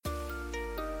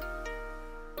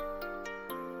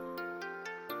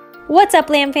What's up,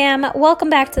 Lamb Fam? Welcome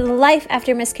back to the Life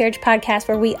After Miscarriage podcast,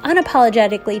 where we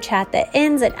unapologetically chat the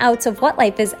ins and outs of what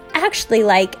life is actually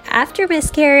like after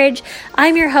miscarriage.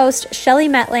 I'm your host, Shelly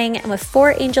Metling, and with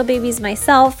 4 angel babies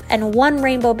myself and 1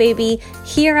 rainbow baby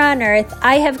here on earth,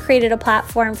 I have created a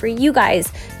platform for you guys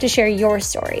to share your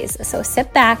stories. So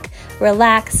sit back,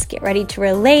 relax, get ready to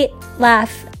relate,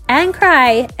 laugh, and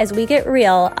cry as we get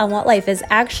real on what life is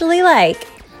actually like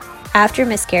after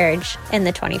miscarriage in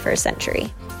the 21st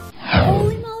century.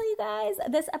 Holy moly, you guys.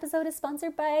 This episode is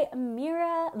sponsored by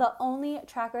Mira, the only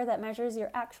tracker that measures your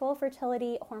actual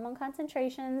fertility hormone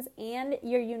concentrations and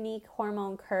your unique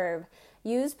hormone curve.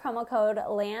 Use promo code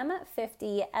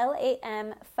LAM50,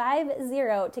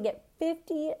 LAM50 to get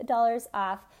 $50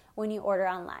 off when you order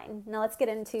online. Now let's get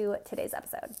into today's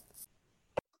episode.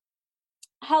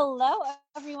 Hello,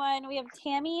 everyone. We have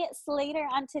Tammy Slater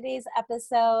on today's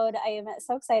episode. I am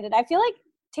so excited.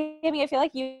 Tammy, I feel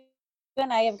like you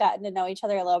and I have gotten to know each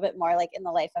other a little bit more, like in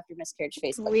the Life After Miscarriage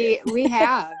Facebook group. We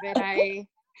have, and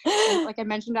like I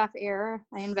mentioned off air,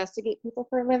 I investigate people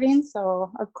for a living,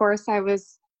 so of course I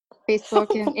was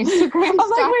Facebook and Instagram. I'm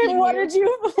like, wait, what did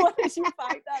you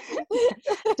find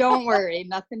out? Don't worry,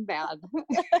 nothing bad.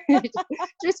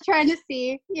 Just trying to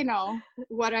see,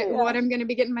 what I'm going to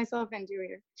be getting myself into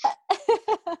here.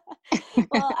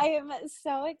 Well, I am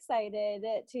so excited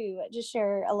to just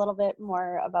share a little bit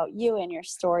more about you and your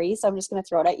story. So I'm just going to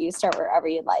throw it at you. Start wherever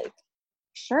you'd like.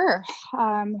 Sure.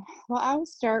 Well, I'll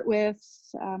start with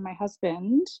my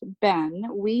husband, Ben.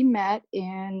 We met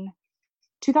in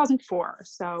 2004.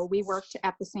 So we worked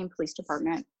at the same police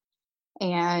department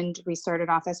and we started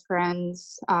off as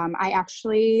friends. I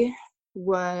actually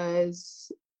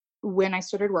was, when I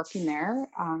started working there,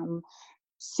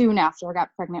 soon after I got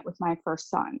pregnant with my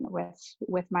first son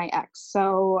with my ex.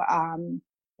 So I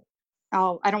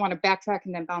don't want to backtrack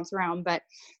and then bounce around, but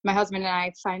my husband and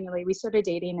I we started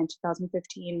dating in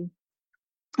 2015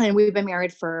 and we've been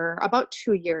married for about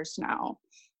 2 years now.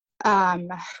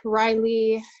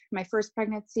 Riley, my first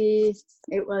pregnancy,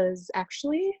 it was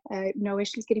actually no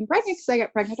issues getting pregnant because I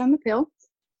got pregnant on the pill.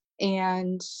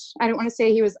 And I don't want to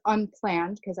say he was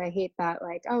unplanned because I hate that,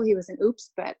 like, oh, he was an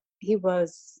oops, but he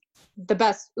was the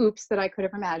best oops that I could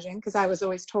have imagined because I was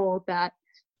always told that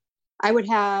I would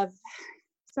have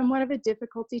somewhat of a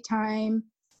difficult time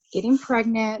getting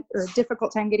pregnant.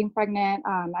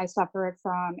 I suffered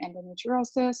from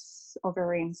endometriosis,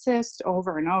 ovarian cyst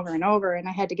over and over and over, and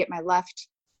I had to get my left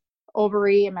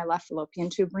ovary and my left fallopian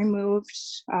tube removed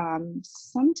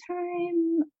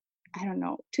sometime, I don't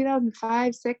know,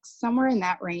 2005, 6, somewhere in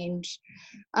that range.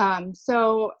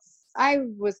 So I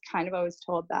was kind of always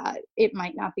told that it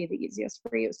might not be the easiest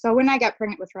for you. So when I got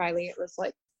pregnant with Riley, it was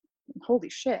like, holy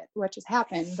shit, what just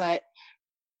happened? But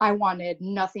I wanted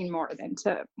nothing more than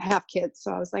to have kids.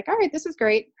 So I was like, all right, this is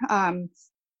great.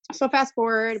 So fast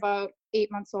forward about 8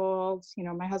 months old,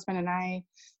 my husband and I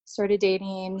started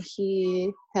dating.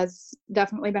 He has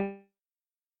definitely been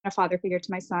a father figure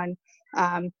to my son.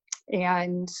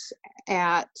 And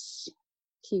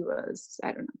he was,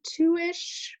 I don't know,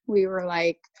 2-ish, we were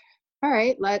like, all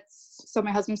right, so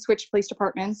my husband switched police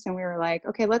departments and we were like,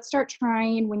 okay, let's start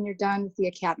trying when you're done with the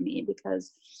academy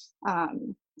because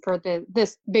for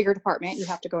this bigger department, you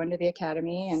have to go into the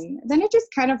academy. And then it just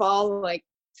kind of all like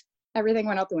everything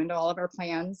went out the window, all of our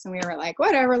plans. And we were like,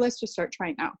 whatever, let's just start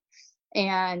trying now.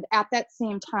 And at that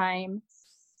same time,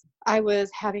 I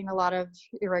was having a lot of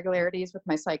irregularities with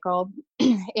my cycle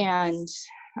and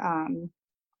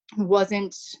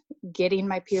wasn't getting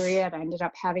my period. I ended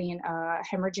up having a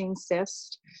hemorrhaging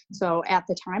cyst. So at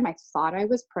the time I thought I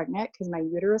was pregnant because my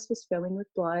uterus was filling with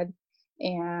blood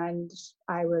and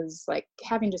I was like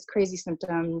having just crazy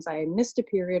symptoms. I missed a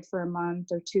period for a month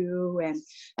or 2 and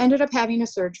ended up having a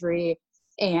surgery.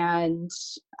 And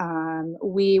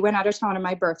we went out of town on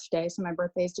my birthday. So my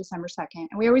birthday is December 2nd.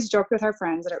 And we always joked with our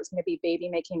friends that it was going to be baby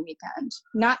making weekend,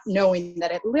 not knowing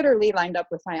that it literally lined up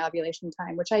with my ovulation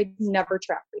time, which I never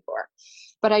tracked before.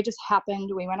 But I just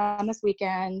happened, we went on this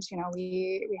weekend,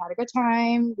 we had a good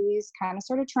time. We kind of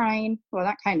started trying. Well,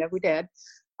 not kind of, we did.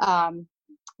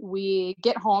 We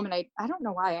get home and I don't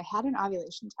know why I had an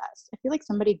ovulation test. I feel like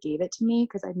somebody gave it to me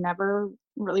because I'd never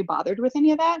really bothered with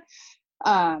any of that.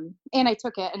 And I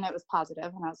took it and it was positive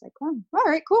and I was like, oh, all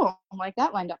right, cool. I'm like,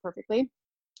 that lined up perfectly.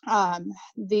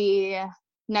 The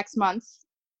next month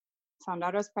found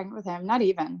out I was pregnant with him. Not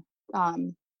even,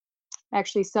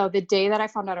 actually. So the day that I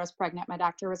found out I was pregnant, my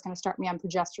doctor was going to start me on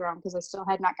progesterone because I still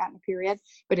had not gotten a period,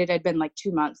 but it had been like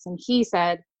 2 months. And he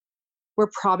said, we're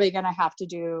probably going to have to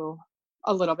do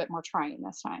a little bit more trying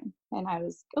this time. And I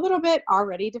was a little bit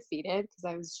already defeated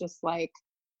because I was just like,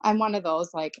 I'm one of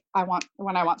those, like,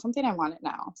 when I want something, I want it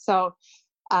now. So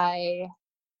I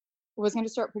was going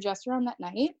to start progesterone that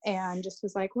night and just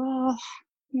was like, well,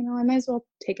 I might as well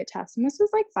take a test. And this was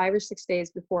like 5 or 6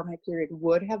 days before my period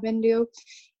would have been due.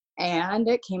 And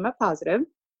it came up positive.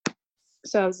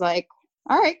 So I was like,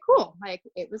 all right, cool. Like,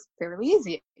 it was fairly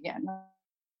easy again.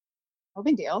 No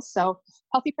big deal. So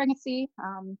healthy pregnancy,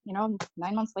 9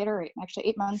 months later, actually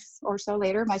 8 months or so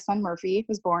later, my son Murphy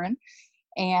was born.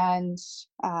 And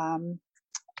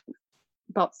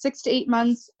about 6 to 8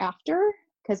 months after,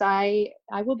 because I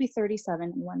will be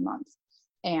 37 in 1 month.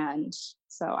 And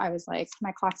so I was like,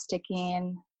 my clock's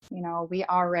ticking. We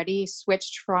already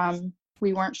switched from,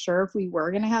 we weren't sure if we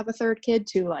were going to have a third kid,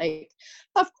 to like,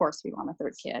 of course we want a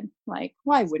third kid. Like,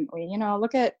 why wouldn't we?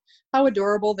 Look at how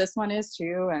adorable this one is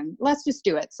too. And let's just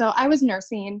do it. So I was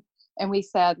nursing, and we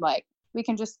said, like, we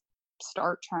can just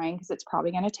start trying because it's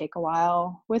probably going to take a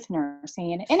while with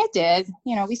nursing. And it did.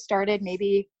 We started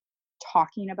maybe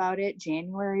talking about it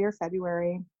January or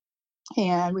February.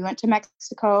 And we went to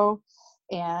Mexico,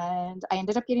 and I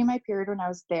ended up getting my period when I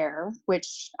was there,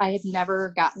 which I had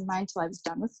never gotten mine until I was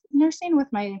done with nursing with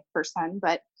my first son.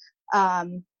 But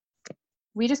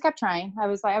we just kept trying. I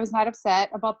was not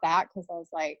upset about that, because I was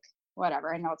like,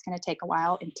 whatever, I know it's going to take a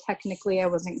while. And technically I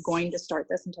wasn't going to start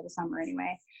this until the summer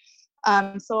anyway.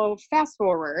 So fast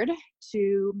forward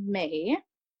to May,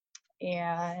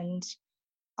 and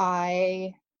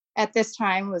I, at this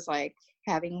time, was like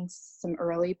having some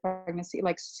early pregnancy,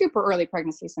 like super early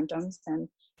pregnancy symptoms. And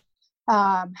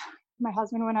my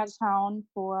husband went out of town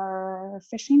for a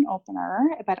fishing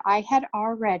opener, but I had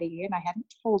already, and I hadn't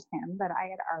told him, but I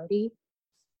had already,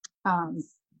 I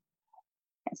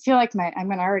feel like I'm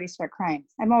going to already start crying.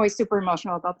 I'm always super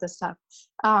emotional about this stuff.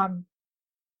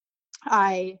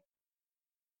 I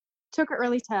took an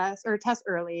early test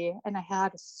early, and I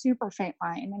had a super faint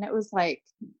line, and it was like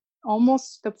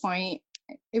almost the point,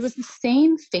 it was the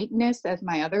same faintness as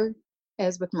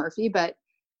with Murphy, but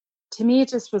to me, it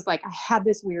just was like, I had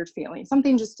this weird feeling.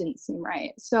 Something just didn't seem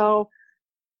right. So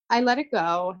I let it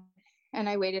go, and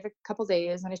I waited a couple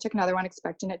days, and I took another one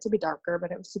expecting it to be darker,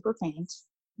 but it was super faint.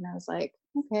 And I was like,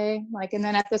 okay, like, and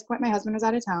then at this point, my husband was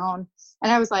out of town,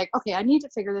 and I was like, okay, I need to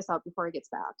figure this out before he gets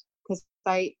back, because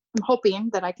I am hoping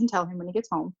that I can tell him when he gets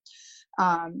home.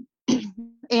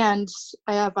 And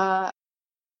I have a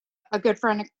good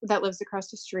friend that lives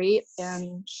across the street,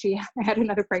 and she had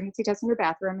another pregnancy test in her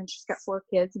bathroom, and she's got 4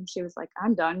 kids, and she was like,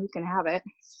 I'm done, you can have it.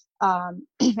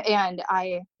 And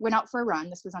I went out for a run.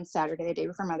 This was on Saturday, the day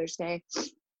before Mother's Day.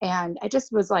 And I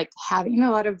just was like having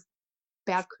a lot of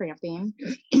bad cramping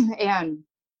and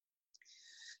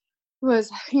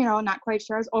was, not quite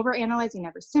sure. I was overanalyzing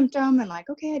every symptom, and like,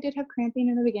 okay, I did have cramping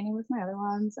in the beginning with my other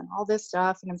ones and all this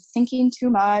stuff, and I'm thinking too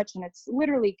much, and it's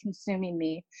literally consuming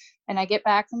me. And I get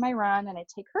back from my run, and I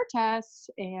take her test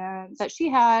and that she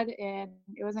had, and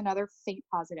it was another faint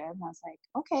positive. And I was like,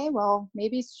 okay, well,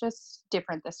 maybe it's just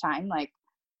different this time. Like,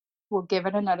 we'll give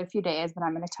it another few days, but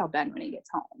I'm going to tell Ben when he gets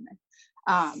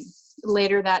home.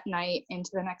 Later that night into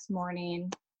the next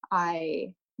morning,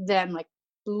 I then, like,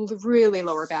 really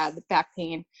lower back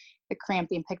pain, the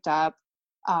cramping picked up,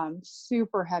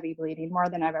 super heavy bleeding, more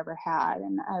than I've ever had.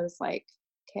 And I was like,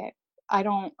 okay,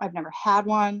 I've never had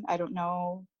one. I don't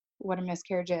know what a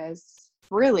miscarriage is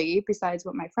really, besides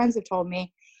what my friends have told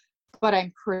me, but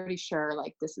I'm pretty sure,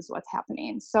 like, this is what's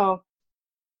happening. So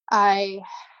I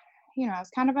was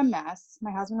kind of a mess.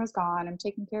 My husband was gone. I'm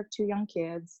taking care of 2 young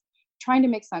kids, trying to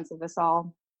make sense of this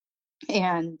all.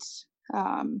 And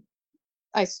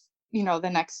the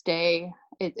next day,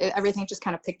 everything just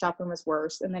kind of picked up and was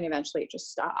worse. And then eventually it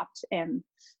just stopped. And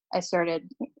I started,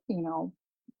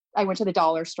 I went to the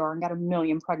dollar store and got a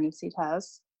million pregnancy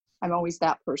tests. I'm always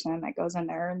that person that goes in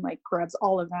there and like grabs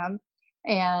all of them,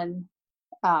 and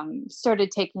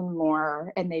started taking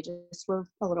more, and they just were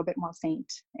a little bit more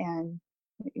faint, and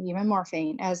even more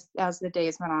faint as the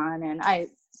days went on. And I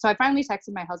finally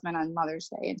texted my husband on Mother's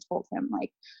Day and told him,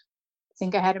 like, I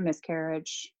think I had a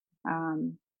miscarriage.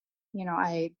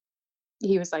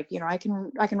 He was like, I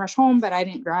can rush home, but I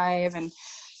didn't drive. And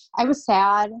I was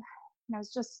sad, and I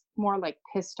was just more like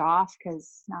pissed off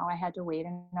because now I had to wait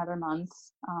another month,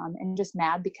 and just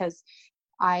mad because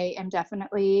I am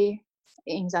definitely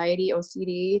anxiety,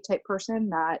 OCD type person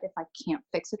that if I can't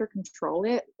fix it or control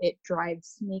it, it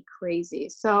drives me crazy.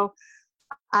 So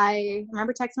I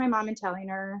remember texting my mom and telling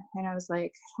her, and I was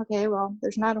like, okay, well,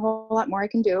 there's not a whole lot more I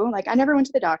can do. Like, I never went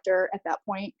to the doctor at that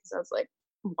point because I was like,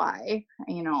 why?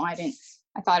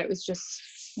 I thought it was just,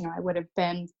 I would have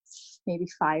been maybe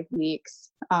 5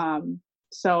 weeks.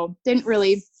 So didn't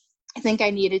really think I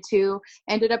needed to.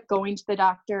 Ended up going to the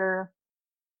doctor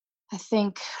I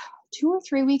think 2 or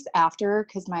 3 weeks after,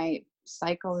 because my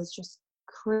cycle was just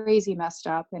crazy messed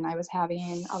up and I was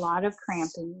having a lot of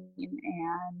cramping,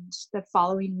 and the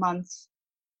following month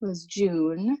was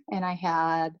June and I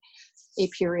had a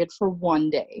period for one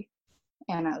day.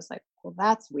 And I was like, well,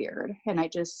 that's weird. And I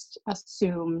just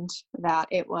assumed that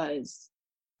it was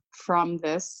from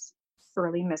this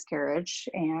early miscarriage,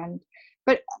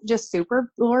 but just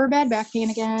super lower bad back pain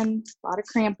again, a lot of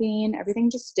cramping, everything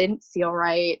just didn't feel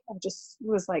right. I just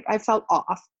was like, I felt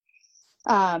off.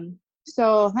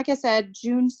 So like I said,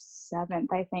 June 7th,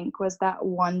 I think, was that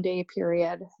one day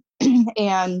period.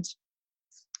 And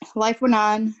life went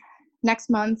on. Next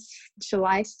month,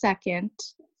 July 2nd,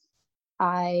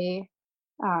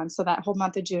 so that whole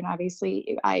month of June,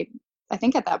 obviously, I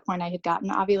think at that point I had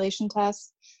gotten an ovulation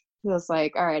test. I was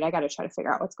like, all right, I got to try to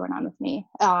figure out what's going on with me.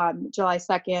 July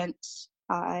 2nd,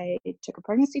 I took a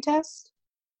pregnancy test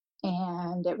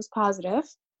and it was positive.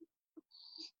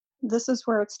 This is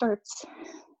where it starts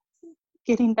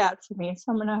getting bad for me.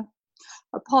 So I'm going to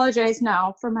apologize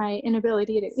now for my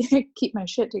inability to keep my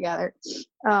shit together.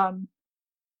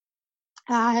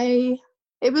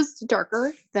 It was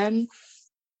darker than,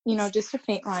 just a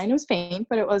faint line. It was faint,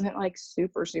 but it wasn't like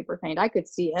super, super faint. I could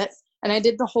see it. And I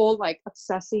did the whole like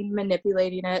obsessing,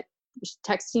 manipulating it,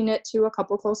 texting it to a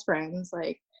couple close friends,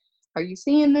 like, are you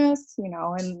seeing this?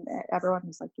 And everyone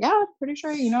was like, yeah, pretty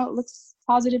sure, it looks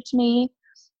positive to me.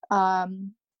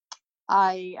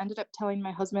 I ended up telling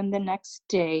my husband the next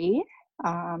day. He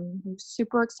was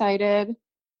super excited.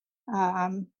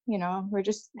 We're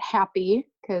just happy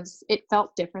because it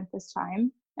felt different this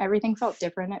time. Everything felt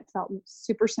different. It felt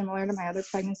super similar to my other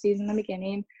pregnancies in the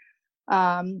beginning.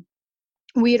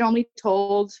 We had only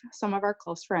told some of our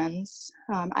close friends.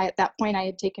 At that point, I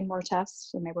had taken more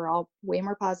tests and they were all way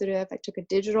more positive. I took a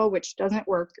digital, which doesn't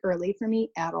work early for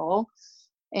me at all.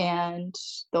 And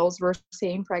those were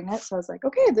saying pregnant. So I was like,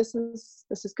 okay, this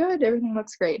is good. Everything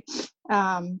looks great.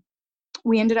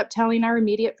 We ended up telling our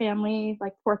immediate family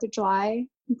like 4th of July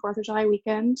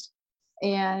weekend.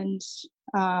 And,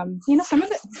 some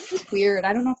of it is weird.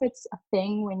 I don't know if it's a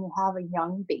thing when you have a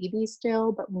young baby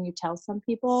still, but when you tell some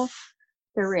people,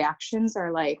 their reactions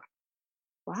are like,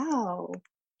 wow,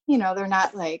 they're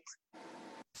not like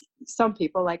some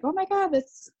people like, oh my God,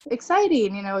 that's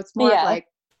exciting. It's more like,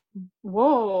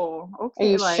 whoa, okay. Are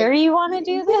you sure you want to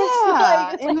do this?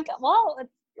 Yeah.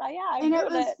 I'm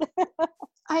doing it.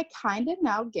 I kind of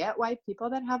now get why people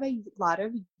that have a lot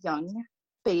of young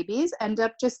babies end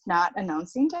up just not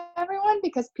announcing to everyone,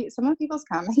 because some of people's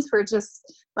comments were just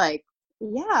like,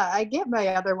 yeah, I get my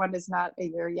other one is not a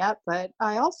year yet, but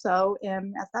I also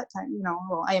am at that time,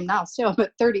 I am now still,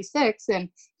 but 36, and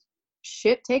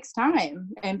shit takes time.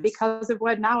 And because of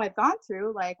what now I've gone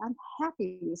through, like, I'm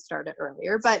happy we started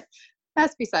earlier, but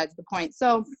that's besides the point.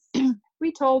 So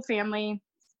we told family,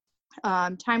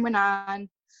 time went on,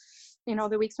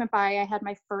 the weeks went by. I had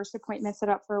my first appointment set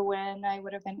up for when I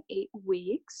would have been 8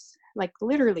 weeks, like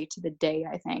literally to the day,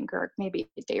 I think, or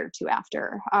maybe a day or two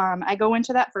after. I go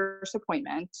into that first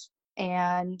appointment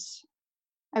and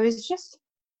I was just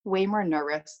way more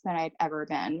nervous than I'd ever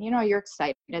been. You're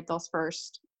excited those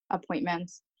first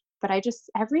appointments, but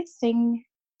everything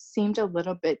seemed a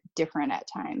little bit different at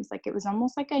times. Like it was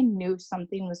almost like I knew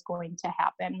something was going to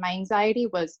happen. My anxiety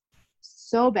was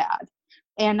so bad.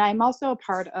 And I'm also a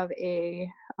part of a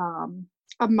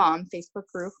mom Facebook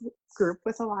group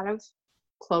with a lot of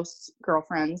close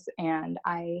girlfriends. And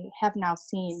I have now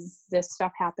seen this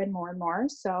stuff happen more and more.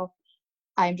 So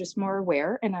I'm just more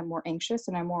aware and I'm more anxious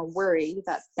and I'm more worried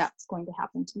that that's going to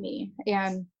happen to me.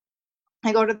 And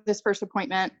I go to this first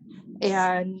appointment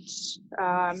and,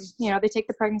 they take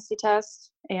the pregnancy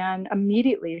test and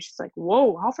immediately she's like,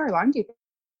 whoa, how far along do you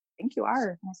think you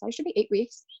are? And I said, I should be 8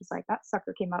 weeks. She's like, that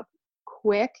sucker came up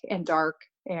quick and dark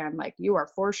and like, you are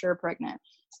for sure pregnant.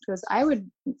 Because I would,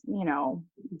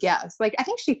 guess, like, I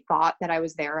think she thought that I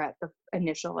was there at the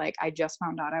initial, like, I just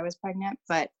found out I was pregnant,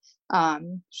 but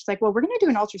she's like, well, we're going to do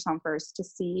an ultrasound first to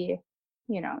see,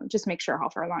 just make sure how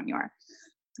far along you are.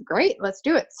 Great, let's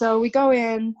do it. So we go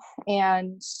in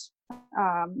and,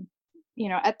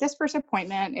 at this first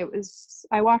appointment,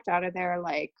 I walked out of there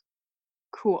like,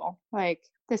 cool, like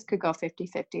this could go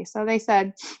 50-50. So they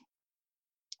said,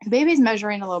 baby's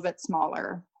measuring a little bit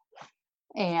smaller.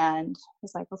 And I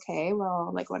was like, okay,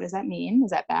 well, like, what does that mean?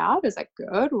 Is that bad? Is that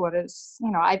good?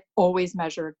 I've always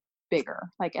measured bigger,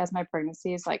 like as my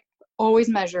pregnancy is like always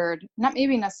measured, not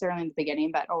maybe necessarily in the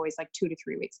beginning, but always like 2 to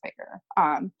 3 weeks bigger.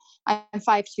 I'm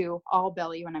 5'2", all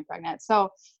belly when I'm pregnant. So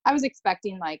I was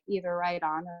expecting like either right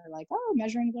on or like, oh,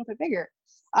 measuring a little bit bigger.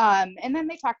 And then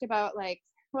they talked about like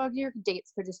well, your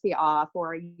dates could just be off,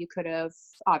 or you could have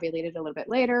ovulated a little bit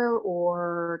later,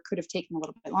 or could have taken a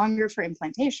little bit longer for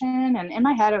implantation. And in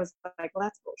my head, I was like, well,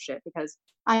 that's bullshit, because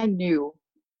I knew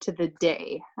to the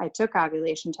day I took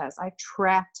ovulation tests, I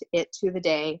tracked it to the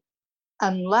day,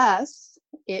 unless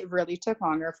it really took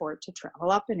longer for it to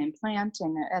travel up and implant.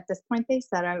 And at this point, they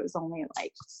said I was only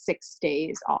like 6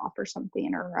 days off or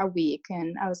something, or a week.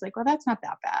 And I was like, well, that's not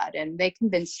that bad. And they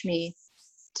convinced me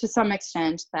to some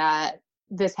extent that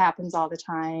this happens all the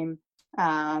time.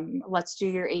 Let's do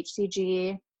your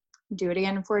HCG, do it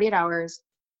again in 48 hours.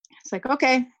 It's like,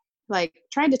 okay, like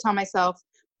trying to tell myself,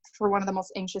 for one of the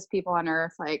most anxious people on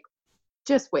earth, like,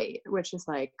 just wait, which is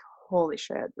like, holy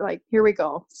shit, like, here we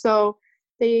go. So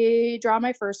they draw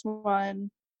my first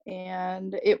one,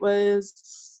 and it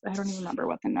was, I don't even remember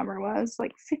what the number was,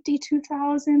 like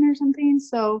 52,000 or something.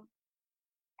 So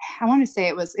I want to say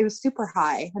it was super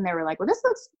high. And they were like, well,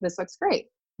 this looks great.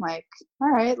 I'm like,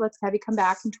 all right, let's have you come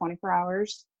back in 24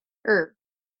 hours or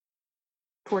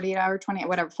 48 hours,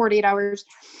 48 hours,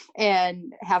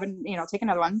 and take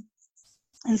another one.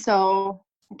 And so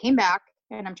I came back,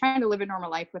 and I'm trying to live a normal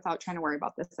life without trying to worry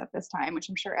about this at this time, which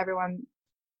I'm sure everyone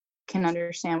can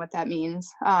understand what that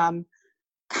means.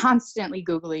 Constantly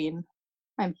Googling.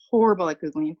 I'm horrible at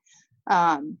Googling.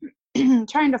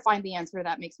 Trying to find the answer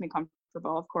that makes me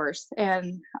comfortable, of course.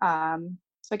 And so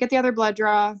I get the other blood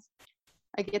draw.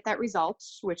 I get that result,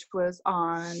 which was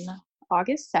on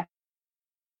August 2nd,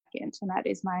 and that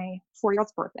is my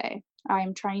 4-year-old's birthday.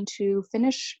 I'm trying to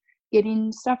finish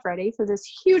getting stuff ready for this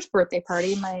huge birthday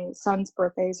party. My son's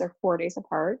birthdays are 4 days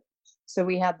apart. So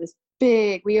we had this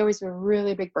we always have a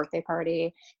really big birthday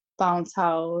party, bounce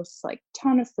house, like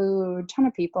ton of food, ton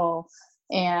of people.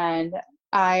 And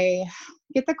I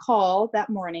get the call that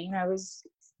morning. I was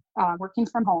working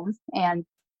from home, and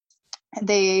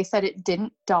they said it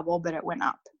didn't double, but it went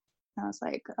up. And I was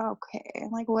like, okay,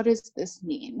 like, what does this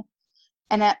mean?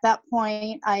 And at that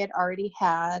point, I had already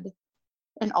had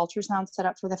an ultrasound set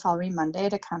up for the following Monday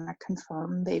to kind of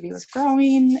confirm baby was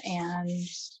growing and,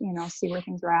 see where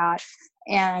things were at.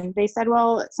 And they said,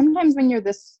 well, sometimes when you're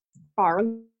this far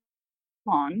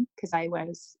along, because I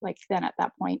was like then at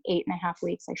that point 8.5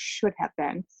 weeks, I should have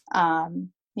been,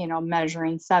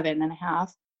 measuring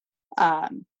 7.5.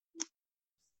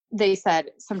 They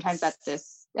said sometimes at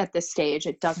this stage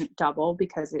it doesn't double,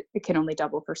 because it can only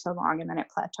double for so long, and then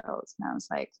it plateaus. And I was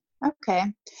like,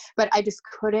 okay, but I just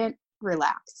couldn't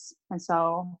relax. And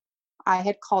so I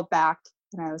had called back,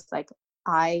 and I was like,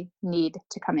 I need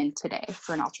to come in today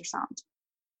for an ultrasound.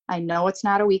 I know it's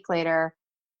not a week later.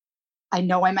 I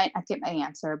know I might not get my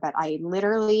answer, but I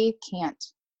literally can't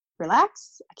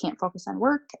relax. I can't focus on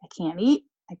work. I can't eat.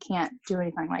 I can't do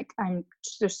anything. Like, I'm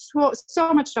just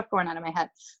so much stuff going on in my head.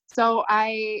 So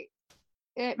my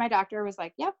doctor was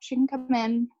like, yep, she can come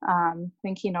in. I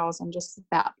think he knows I'm just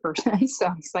that person.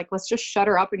 So he's like, let's just shut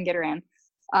her up and get her in.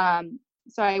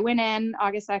 So I went in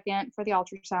August 2nd for the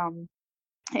ultrasound.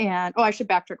 And, I should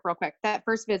backtrack real quick. That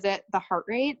first visit, the heart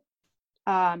rate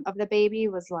of the baby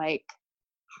was like,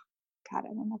 God,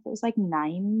 I don't know if it was like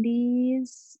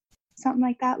 90s, something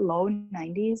like that, low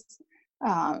 90s,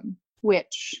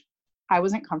 which I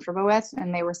wasn't comfortable with.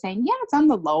 And they were saying, yeah, it's on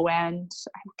the low end.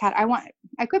 God,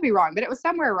 I could be wrong, but it was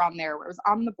somewhere around there where it was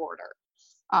on the border,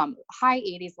 high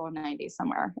 80s, low 90s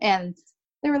somewhere. And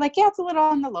they were like, yeah, it's a little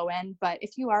on the low end, but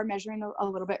if you are measuring a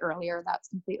little bit earlier, that's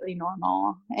completely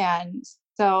normal. And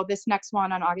so this next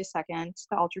one on August 2nd,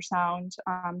 the ultrasound,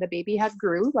 the baby had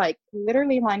grew, like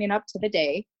literally lining up to the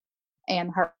day,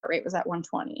 and heart rate was at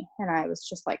 120. And I was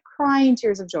just like crying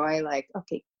tears of joy, like,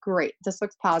 okay, great. This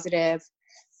looks positive.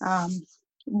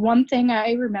 One thing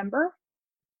I remember,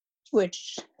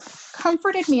 which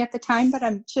comforted me at the time, but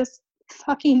I'm just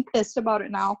fucking pissed about it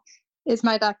now, is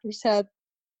my doctor said,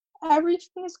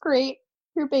 everything is great.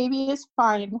 Your baby is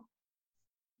fine.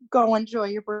 Go enjoy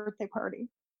your birthday party.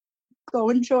 Go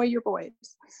enjoy your boys.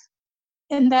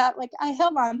 And that, like, I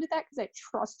held on to that because I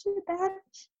trusted that.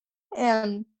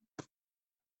 And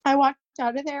I walked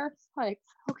out of there like,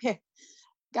 okay,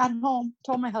 got home,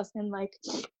 told my husband, like,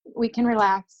 we can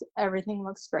relax. Everything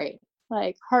looks great.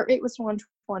 Like, heart rate was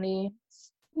 120.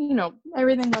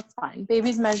 Everything looks fine.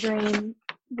 Baby's measuring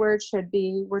where it should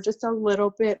be. We're just a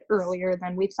little bit earlier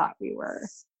than we thought we were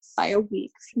by a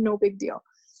week. No big deal.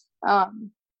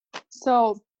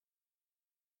 So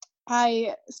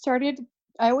I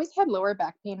always had lower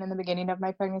back pain in the beginning of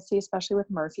my pregnancy, especially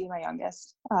with Murphy, my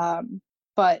youngest.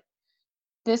 But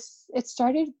it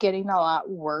started getting a lot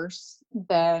worse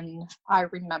than I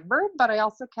remembered, but I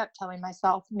also kept telling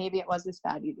myself, maybe it was this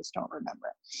bad, you just don't remember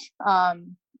it.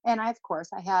 And of course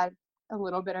I had a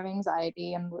little bit of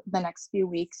anxiety in the next few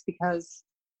weeks because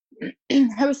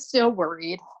I was still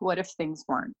worried. What if things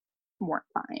weren't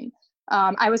fine?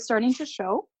 I was starting to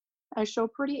show. I show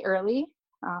pretty early,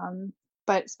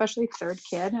 but especially third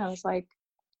kid, I was like,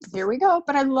 here we go.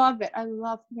 But I love it. I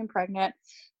love being pregnant.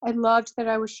 I loved that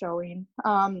I was showing.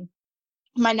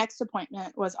 My next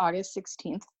appointment was August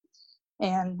 16th.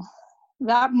 And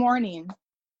that morning,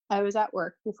 I was at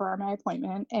work before my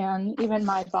appointment. And even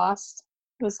my boss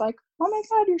was like, oh my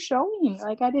God, you're showing.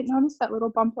 Like, I didn't notice that little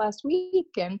bump last week.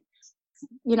 And,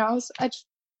 you know,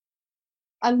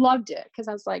 I loved it because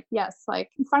I was like, yes, like,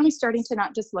 I'm finally starting to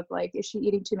not just look like, is she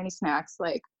eating too many snacks?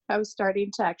 Like, I was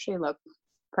starting to actually look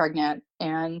pregnant,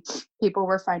 and people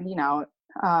were finding out.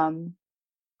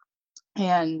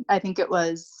 And I think it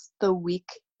was the week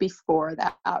before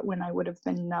that when I would have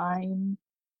been 9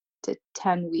 to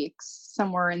 10 weeks,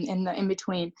 somewhere in the in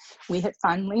between, we had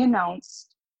finally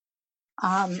announced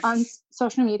on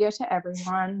social media to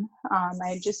everyone. I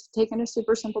had just taken a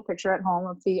super simple picture at home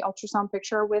of the ultrasound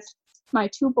picture with my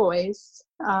 2 boys.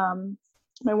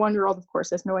 My 1-year-old, of course,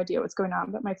 has no idea what's going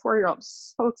on, but my 4-year-old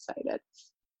is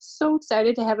so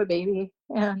excited to have a baby.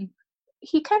 And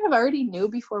he kind of already knew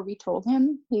before we told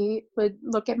him. He would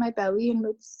look at my belly and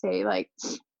would say, like,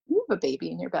 you have a baby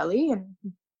in your belly, and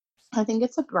I think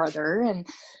it's a brother. And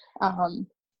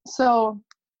so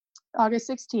August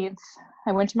 16th,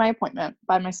 I went to my appointment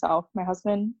by myself. My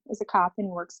husband is a cop and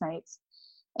he works nights,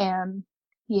 and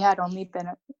he had only been,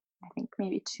 I think,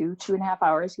 maybe 2.5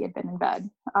 hours he had been in bed.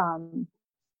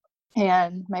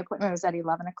 And my appointment was at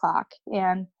 11 o'clock.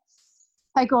 And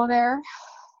I go there,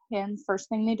 and first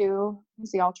thing they do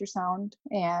is the ultrasound.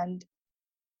 And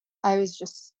I was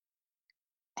just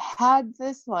had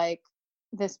this, like,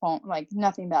 this won't, like,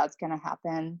 nothing bad's gonna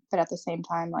happen, but at the same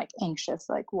time, like, anxious,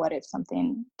 like, what if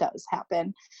something does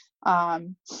happen?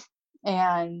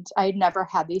 And I'd never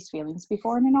had these feelings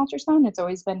before in an ultrasound. It's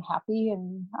always been happy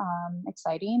and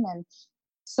exciting. And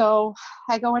so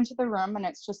I go into the room, and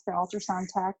it's just the ultrasound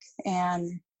tech.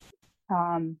 And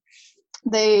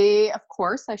they, of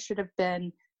course, I should have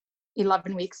been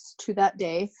 11 weeks to that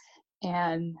day.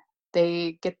 And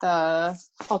they get the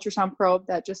ultrasound probe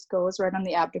that just goes right on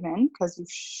the abdomen, because you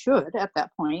should, at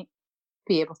that point,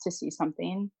 be able to see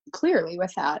something clearly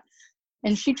with that.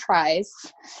 And she tries.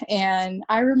 And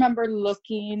I remember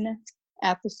looking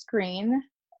at the screen,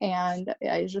 and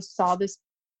I just saw this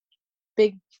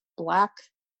big black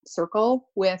circle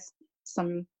with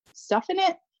some stuff in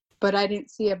it, but I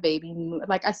didn't see a baby move.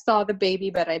 Like, I saw the baby,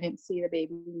 but I didn't see the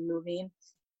baby moving.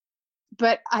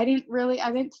 But I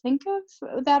didn't think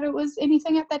of that it was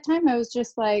anything at that time. I was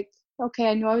just like, okay,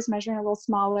 I knew I was measuring a little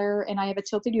smaller, and I have a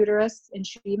tilted uterus. And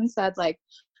she even said, like,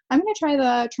 I'm going to try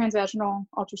the transvaginal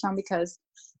ultrasound because,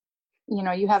 you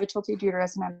know, you have a tilted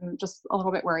uterus, and I'm just a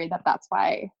little bit worried that that's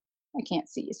why I can't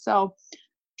see. So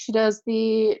she does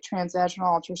the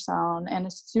transvaginal ultrasound, and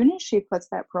as soon as she puts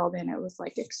that probe in, it was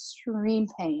like extreme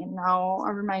pain. Now,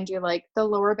 I'll remind you, like, the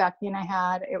lower back pain I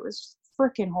had, it was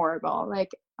freaking horrible. Like,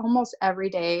 almost every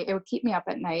day, it would keep me up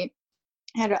at night.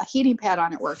 I had a heating pad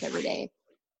on at work every day.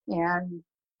 And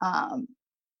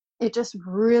it just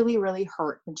really, really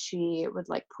hurt when she would,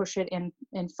 like, push it in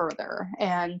further.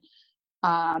 And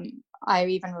I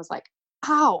even was like,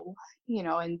 ow, you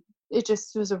know, and it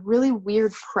just was a really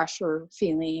weird pressure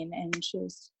feeling. And she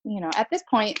was, you know, at this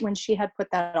point, when she had put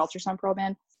that ultrasound probe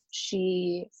in,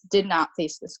 she did not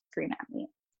face the screen at me.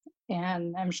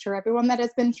 And I'm sure everyone that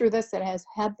has been through this, that has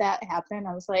had that happen,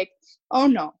 I was like, oh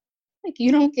no, like,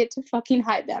 you don't get to fucking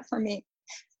hide that from me.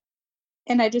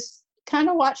 And I just kind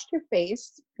of watched her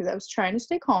face, because I was trying to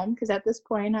stay calm, because at this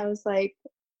point I was like,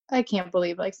 I can't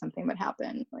believe, like, something would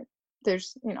happen. Like,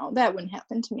 there's, you know, that wouldn't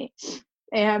happen to me.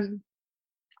 And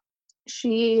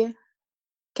she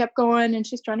kept going, and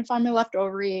she's trying to find my left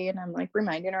ovary, and I'm like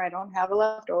reminding her I don't have a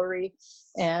left ovary.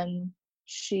 And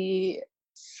she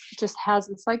just has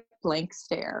this, like, blank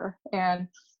stare. And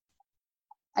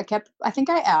I think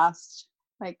I asked,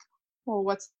 like, well,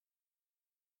 what's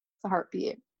the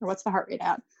heartbeat, or what's the heart rate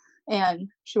at? And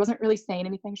she wasn't really saying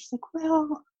anything. She's like,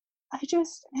 well, I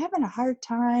just having a hard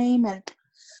time. And,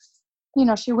 you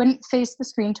know, she wouldn't face the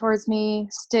screen towards me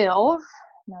still.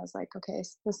 And I was like, okay,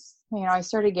 so this, you know, I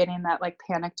started getting that, like,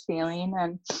 panicked feeling.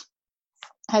 And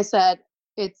I said,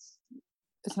 it's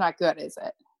not good, is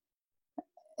it?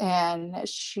 And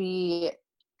she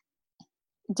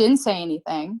didn't say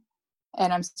anything.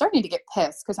 And I'm starting to get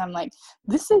pissed, because I'm like,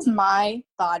 this is my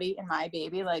body and my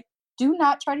baby. Like, do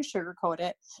not try to sugarcoat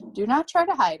it. Do not try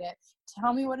to hide it.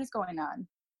 Tell me what is going on,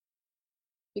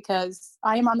 because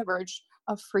I am on the verge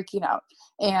of freaking out.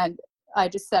 And I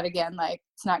just said again, like,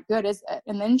 it's not good, is it?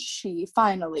 And then she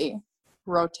finally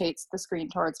rotates the screen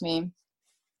towards me.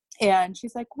 And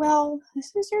she's like, well,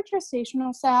 this is your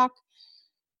gestational sac,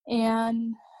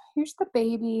 and here's the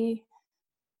baby,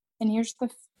 and here's the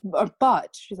but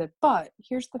she said, but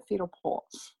here's the fetal pole.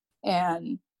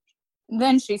 And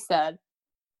then she said,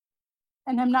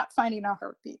 and I'm not finding a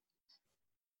heartbeat.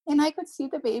 And I could see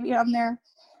the baby on there,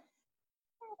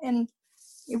 and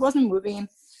it wasn't moving.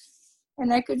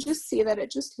 And I could just see that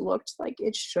it just looked like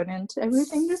it shouldn't.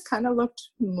 Everything just kind of looked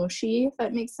mushy, if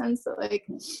that makes sense. Like,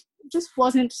 it just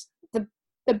wasn't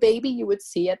the baby you would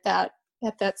see at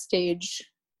that stage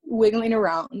wiggling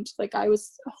around like I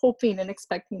was hoping and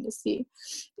expecting to see.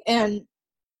 And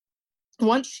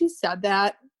once she said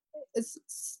that,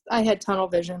 I had tunnel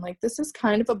vision. Like, this is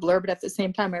kind of a blur, but at the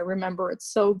same time, I remember it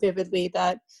so vividly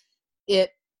that it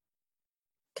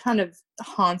kind of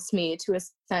haunts me to a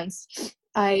sense.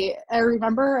 I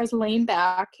remember I was laying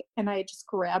back and I just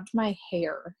grabbed my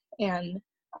hair and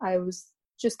I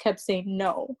just kept saying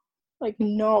no, like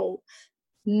no,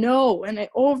 and I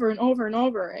over and over and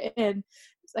over. And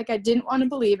it's like I didn't want to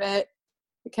believe it.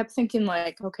 I kept thinking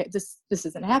like, okay, this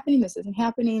isn't happening. This isn't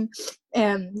happening.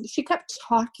 And she kept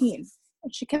talking.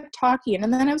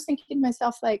 And then I was thinking to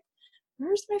myself, like,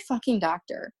 where's my fucking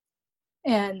doctor?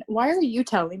 And why are you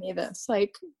telling me this?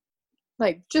 Like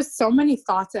just so many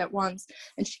thoughts at once.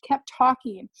 And she kept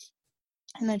talking.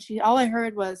 And then all I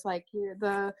heard was like,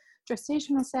 the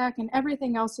gestational sac and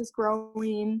everything else is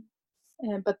growing,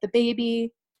 but the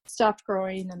baby stopped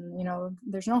growing, and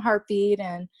there's no heartbeat.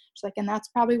 And she's like, and that's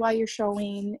probably why you're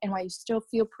showing and why you still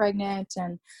feel pregnant.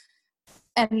 And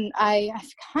I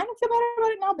kind of feel better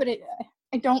about it now, but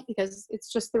I don't, because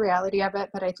it's just the reality of it.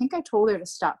 But I think I told her to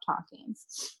stop talking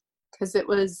because it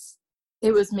was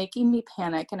making me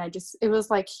panic. And it was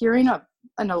like hearing a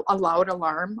loud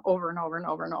alarm over and over and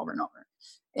over and over and over.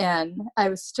 And I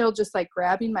was still just like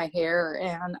grabbing my hair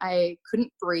and I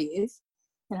couldn't breathe.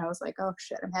 And I was like, oh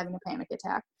shit, I'm having a panic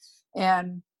attack.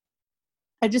 And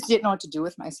I just didn't know what to do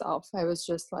with myself. I was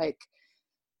just like,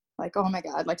 oh my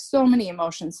God, like so many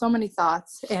emotions, so many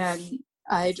thoughts. And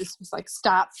I just was like,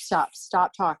 stop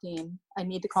talking. I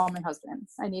need to call my husband.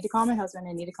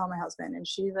 And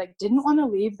she like didn't want to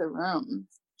leave the room.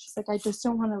 She's like, I just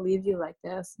don't want to leave you like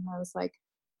this. And I was like,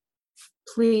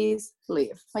 please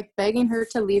leave, like begging her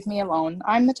to leave me alone.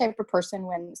 I'm the type of person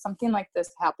when something like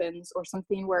this happens or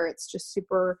something where it's just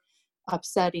super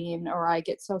upsetting or I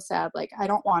get so sad, like I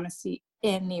don't want to see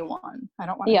anyone. I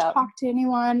don't want to talk to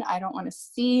anyone. I don't want to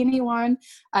see anyone.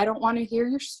 I don't want to hear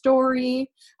your story.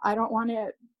 I don't want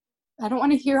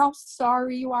to hear how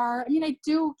sorry you are. I mean, I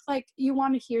do, like, you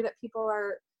want to hear that people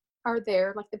are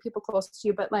there, like the people close to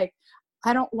you, but like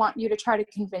I don't want you to try to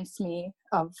convince me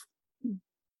of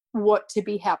what to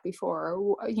be happy for,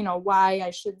 or, why I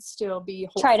should still be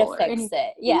hopeful. Try to fix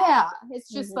it. Yeah.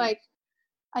 It's just like,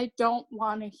 I don't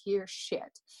want to hear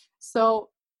shit. So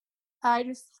I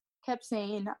just kept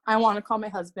saying, I want to call my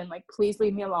husband, like, please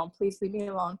leave me alone.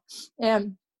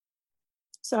 And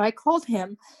so I called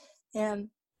him and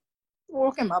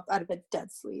woke him up out of a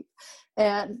dead sleep.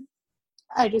 And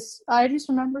I just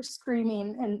remember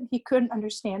screaming, and he couldn't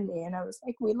understand me. And I was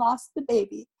like, we lost the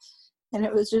baby. And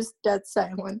it was just dead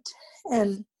silent.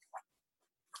 And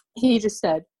he just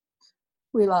said,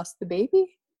 we lost the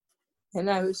baby? And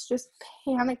I was just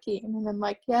panicking. And I'm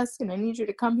like, yes, and I need you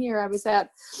to come here. I was at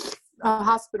a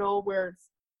hospital where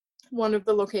one of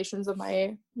the locations of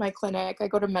my clinic, I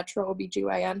go to Metro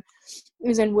OBGYN. It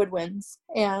was in Woodwinds.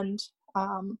 And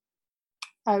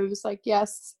I was like,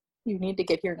 yes, you need to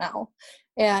get here now.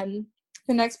 And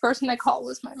the next person I called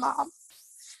was my mom.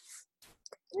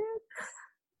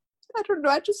 I don't know,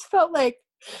 I just felt like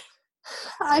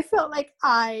my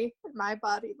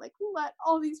body, like, let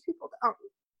all these people down.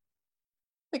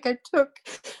 Like, I took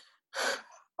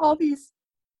all these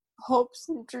hopes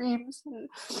and dreams and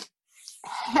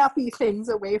happy things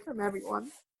away from everyone.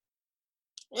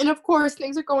 And of course,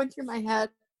 things are going through my head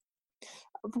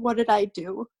of what did I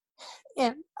do?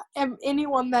 And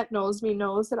anyone that knows me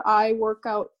knows that I work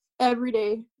out every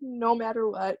day, no matter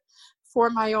what, for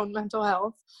my own mental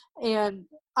health. And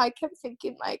I kept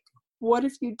thinking, like, what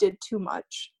if you did too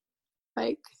much?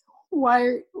 Like,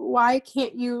 why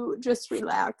can't you just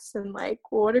relax? And like,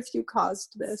 what if you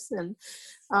caused this? And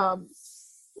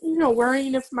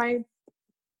worrying if my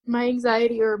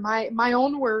anxiety or my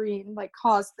own worrying like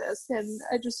caused this. And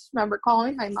I just remember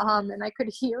calling my mom, and I could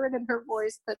hear it in her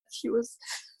voice that she was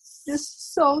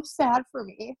just so sad for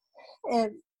me.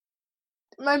 And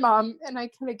my mom, and I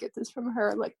kind of get this from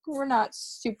her, like, we're not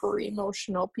super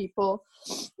emotional people,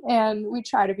 and we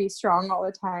try to be strong all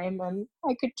the time, and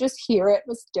I could just hear it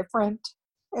was different.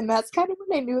 And that's kind of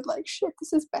when I knew, like, shit,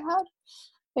 this is bad.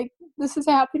 Like, this is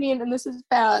happening, and this is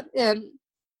bad. And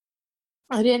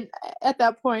I didn't, at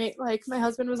that point, like my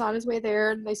husband was on his way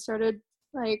there and they started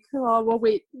like, well,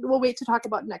 we'll wait to talk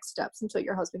about next steps until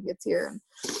your husband gets here.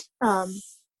 And,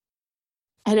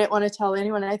 I didn't want to tell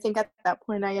anyone. I think at that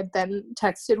point I had then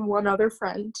texted one other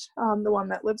friend, the one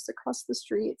that lives across the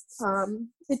street.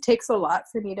 It takes a lot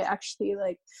for me to actually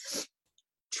like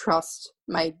trust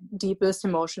my deepest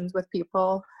emotions with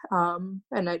people.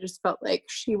 And I just felt like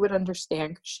she would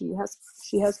understand because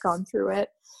she has gone through it.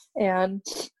 And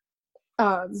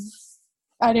I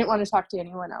didn't want to talk to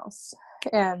anyone else.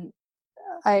 And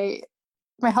my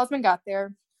husband got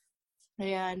there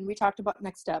and we talked about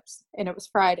next steps, and it was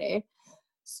Friday.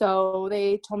 So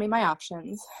they told me my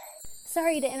options.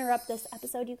 Sorry to interrupt this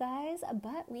episode, you guys,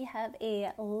 but we have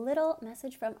a little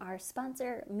message from our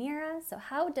sponsor, Mira. So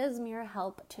how does Mira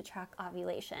help to track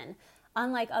ovulation?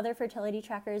 Unlike other fertility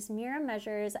trackers, Mira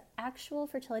measures actual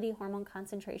fertility hormone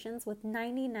concentrations with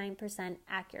 99%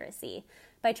 accuracy.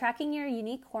 By tracking your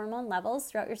unique hormone levels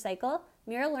throughout your cycle,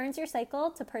 Mira learns your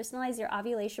cycle to personalize your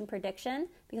ovulation prediction.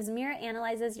 Because Mira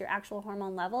analyzes your actual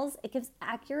hormone levels, it gives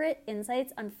accurate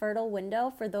insights on fertile window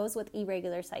for those with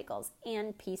irregular cycles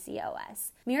and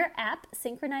PCOS. Mira app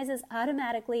synchronizes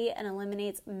automatically and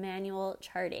eliminates manual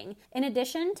charting. In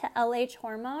addition to LH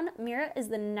hormone, Mira is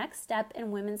the next step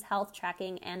in women's health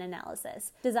tracking and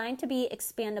analysis. Designed to be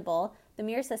expandable, the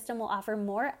Mira system will offer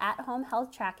more at-home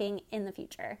health tracking in the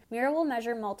future. Mira will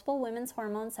measure multiple women's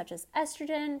hormones such as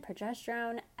estrogen,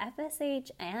 progesterone, FSH,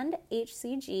 and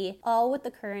HCG, all with the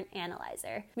current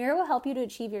analyzer. Mira will help you to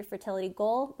achieve your fertility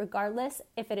goal, regardless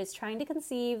if it is trying to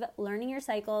conceive, learning your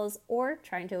cycles, or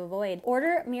trying to avoid.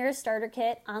 Order Mira's starter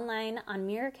kit online on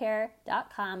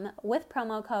miracare.com with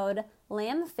promo code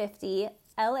LAM50,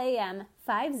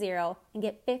 LAM50, and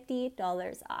get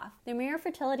 $50 off. The Mira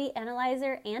Fertility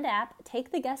Analyzer and app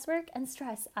take the guesswork and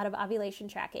stress out of ovulation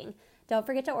tracking. Don't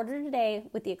forget to order today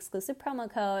with the exclusive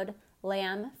promo code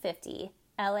LAM50,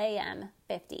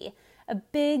 LAM50. A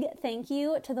big thank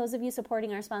you to those of you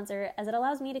supporting our sponsor, as it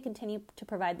allows me to continue to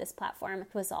provide this platform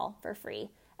to us all for free.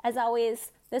 As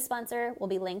always, this sponsor will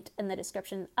be linked in the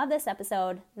description of this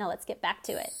episode. Now let's get back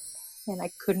to it. And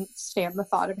I couldn't stand the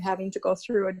thought of having to go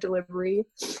through a delivery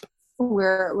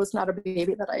where it was not a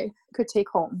baby that I could take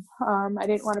home. I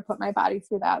didn't want to put my body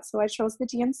through that. So I chose the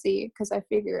DNC because I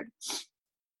figured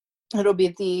it'll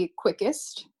be the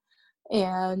quickest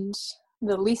and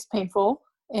the least painful.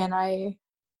 And I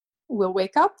will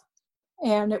wake up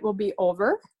and it will be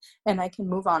over and I can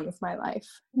move on with my life,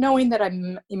 knowing that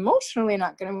I'm emotionally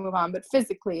not going to move on, but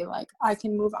physically, like, I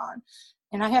can move on.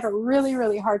 And I had a really,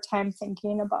 really hard time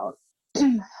thinking about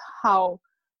how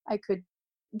I could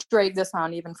drag this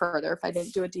on even further if I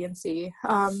didn't do a DNC.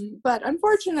 But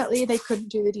unfortunately, they couldn't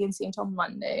do the DNC until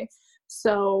Monday.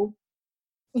 So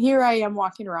here I am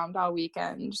walking around all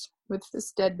weekend with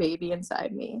this dead baby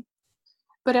inside me.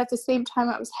 But at the same time,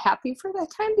 I was happy for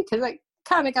that time because I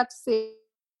kind of got to say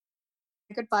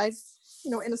goodbyes,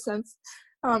 in a sense.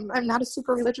 I'm not a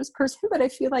super religious person, but I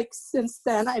feel like since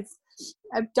then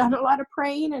I've done a lot of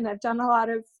praying and I've done a lot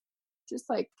of just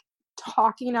like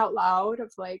talking out loud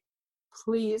of like,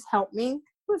 please help me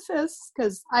with this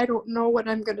because I don't know what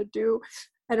I'm going to do.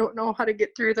 I don't know how to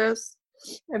get through this.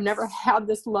 I've never had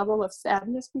this level of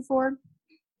sadness before.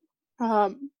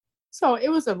 So it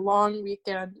was a long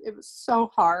weekend. It was so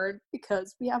hard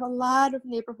because we have a lot of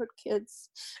neighborhood kids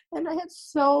and I had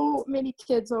so many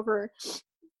kids over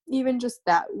even just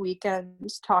that weekend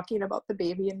talking about the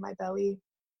baby in my belly.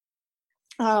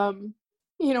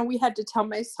 We had to tell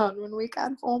my son when we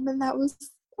got home, and that was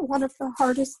one of the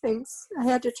hardest things. I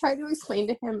had to try to explain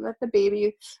to him that the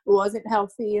baby wasn't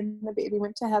healthy and the baby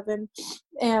went to heaven.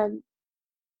 And,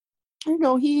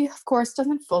 he, of course,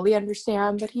 doesn't fully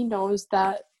understand, but he knows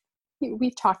that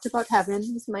we've talked about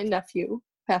heaven. My nephew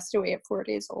passed away at 4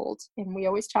 days old, and we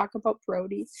always talk about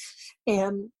Brody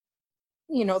and,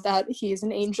 that he's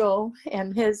an angel,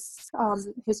 and his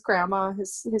grandma,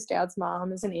 his dad's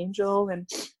mom is an angel, and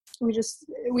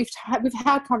we've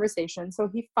had conversations. So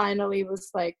he finally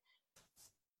was like,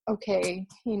 okay,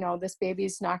 this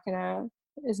baby's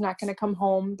is not gonna come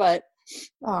home, but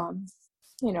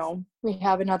we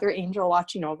have another angel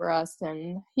watching over us,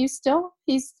 and he's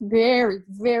very,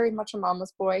 very much a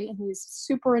mama's boy, and he's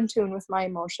super in tune with my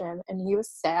emotion. And he was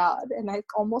sad, and I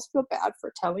almost feel bad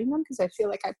for telling him because I feel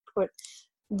like I put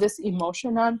this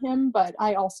emotion on him, but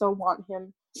I also want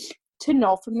him to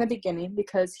know from the beginning,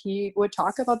 because he would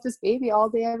talk about this baby all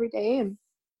day, every day, and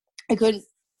I couldn't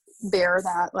bear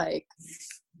that, like,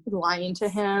 lying to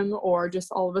him or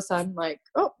just all of a sudden like,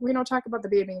 oh, we don't talk about the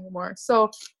baby anymore.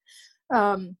 So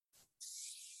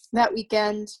that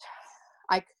weekend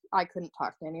I couldn't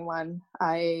talk to anyone.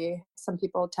 Some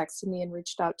people texted me and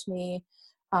reached out to me,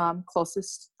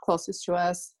 closest to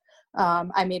us.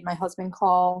 I made my husband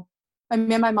call. I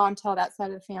made my mom tell that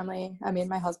side of the family. I made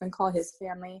my husband call his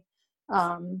family.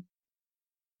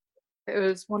 It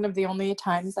was one of the only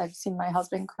times I've seen my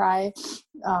husband cry,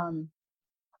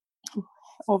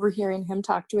 overhearing him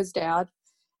talk to his dad.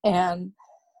 And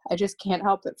I just can't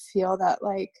help but feel that,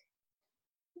 like,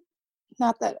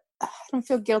 not that I don't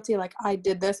feel guilty, like I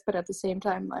did this, but at the same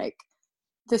time, like,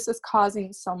 this is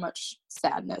causing so much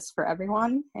sadness for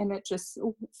everyone. And it just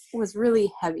was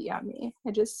really heavy on me.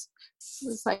 I just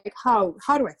was like, how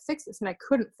do I fix this? And I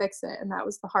couldn't fix it. And that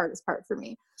was the hardest part for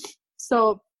me.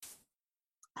 So,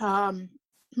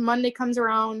 Monday comes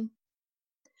around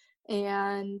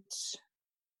and,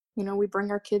 you know, we bring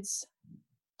our kids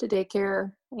to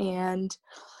daycare, and,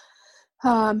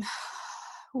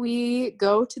 we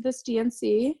go to this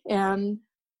DNC, and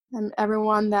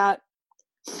everyone that,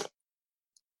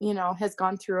 you know, has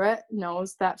gone through it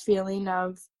knows that feeling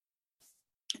of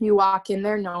you walk in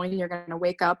there knowing you're going to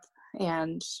wake up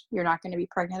and you're not going to be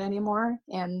pregnant anymore.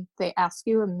 And they ask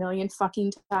you a million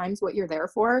fucking times what you're there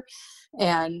for.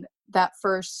 And that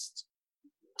first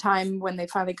time when they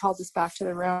finally called us back to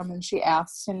the room and she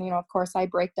asked, and, you know, of course I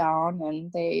break down, and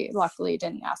they luckily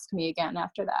didn't ask me again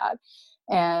after that.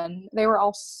 And they were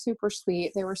all super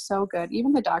sweet. They were so good.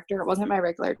 Even the doctor, it wasn't my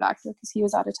regular doctor because he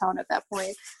was out of town at that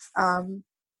point.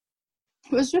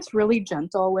 It was just really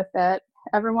gentle with it.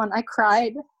 Everyone, I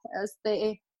cried as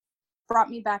they brought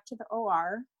me back to the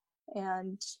OR,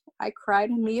 and I cried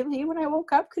immediately when I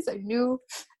woke up because I knew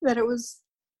that it was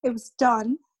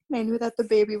done. And I knew that the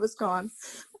baby was gone.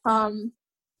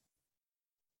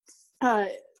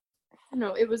 You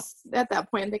know, it was at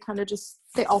that point,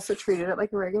 they also treated it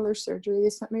like a regular surgery. They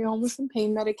sent me home with some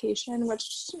pain medication,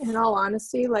 which, in all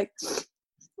honesty, like,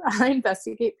 I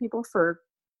investigate people for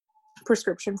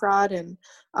prescription fraud and,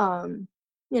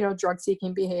 you know, drug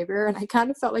seeking behavior. And I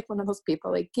kind of felt like one of those people,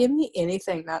 like, give me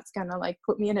anything that's going to, like,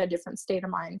 put me in a different state of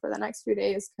mind for the next few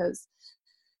days, because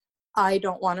I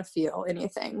don't want to feel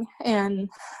anything. And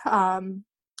I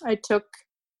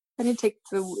didn't take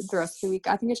the rest of the week.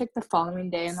 I think I took the following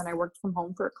day, and then I worked from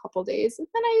home for a couple days. And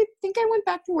then I think I went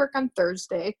back to work on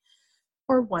Thursday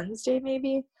or Wednesday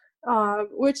maybe,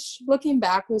 which, looking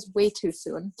back, was way too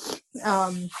soon,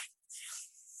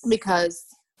 because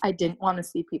I didn't want to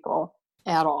see people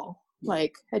at all.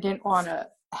 Like, I didn't want to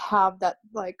have that,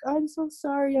 like, I'm so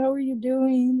sorry, how are you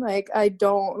doing? Like, I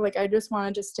just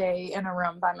wanted to stay in a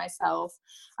room by myself.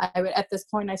 At this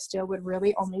point, I still would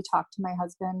really only talk to my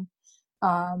husband,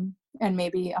 and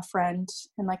maybe a friend,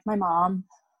 and, like, my mom.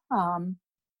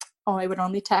 I would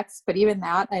only text, but even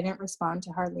that, I didn't respond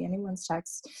to hardly anyone's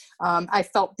texts. I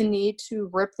felt the need to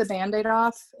rip the Band-Aid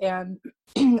off and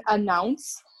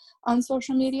announce on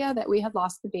social media that we had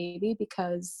lost the baby,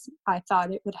 because I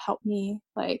thought it would help me,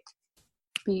 like,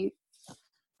 it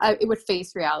would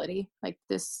face reality. Like,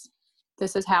 this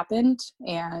has happened,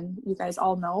 and you guys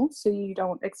all know, so you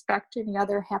don't expect any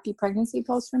other happy pregnancy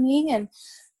posts from me. And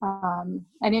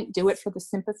I didn't do it for the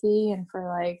sympathy and for,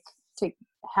 like, to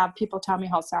have people tell me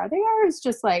how sorry they are. It's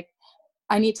just like,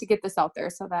 I need to get this out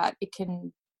there so that it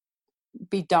can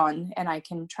be done and I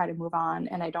can try to move on,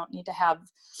 and I don't need to have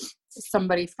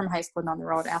somebody from high school down the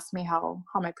road ask me how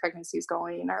my pregnancy is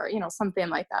going, or, you know, something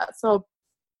like that. So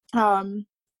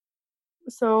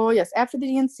yes, after the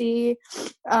DNC,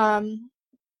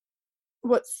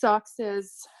 what sucks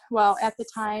is, well, at the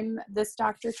time, this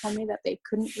doctor told me that they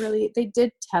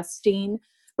did testing,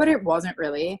 but it wasn't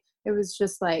really. It was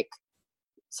just, like,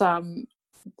 some,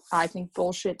 I think,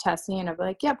 bullshit testing of,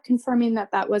 like, yep, confirming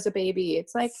that was a baby.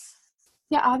 It's like,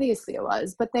 yeah, obviously it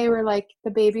was, but they were like,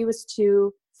 the baby was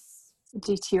too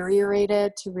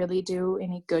deteriorated to really do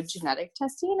any good genetic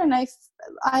testing. And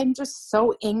I'm just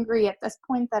so angry at this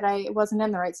point that I wasn't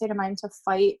in the right state of mind to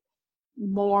fight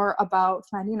more about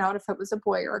finding out if it was a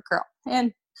boy or a girl.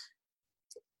 And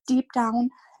deep down,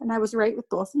 and I was right with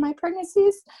both of my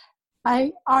pregnancies,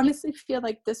 I honestly feel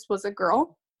like this was a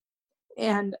girl.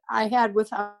 And I had,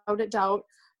 without a doubt,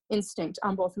 instinct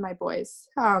on both of my boys.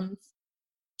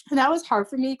 And that was hard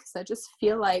for me, because I just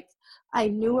feel like I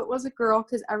knew it was a girl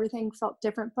because everything felt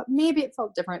different, but maybe it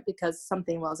felt different because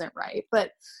something wasn't right.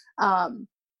 But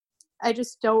I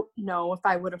just don't know if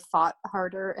I would have fought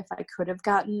harder if I could have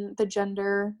gotten the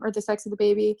gender or the sex of the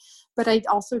baby. But I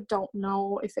also don't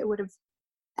know if it would have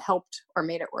helped or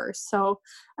made it worse. So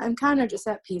I'm kind of just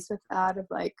at peace with that, of,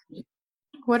 like,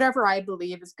 whatever I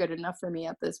believe is good enough for me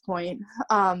at this point.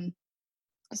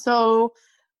 So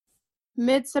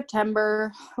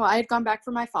mid-September, well, I had gone back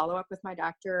for my follow-up with my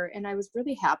doctor, and I was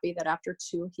really happy that after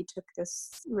 2, he took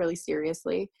this really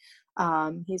seriously.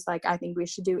 He's like, I think we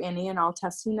should do any and all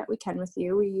testing that we can with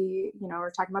you.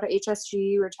 We're talking about a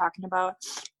HSG. We're talking about,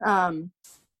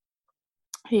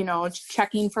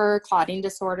 checking for clotting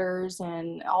disorders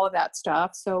and all of that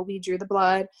stuff. So we drew the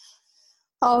blood.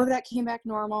 All of that came back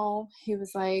normal. He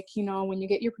was like, when you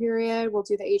get your period, we'll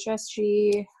do the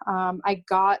HSG. I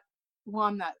got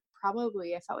one that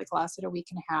probably I felt like lasted a week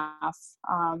and a half,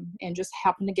 and just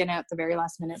happened to get it at the very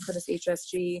last minute for this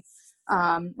HSG,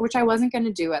 which I wasn't going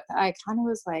to do it. I kind of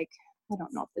was like, I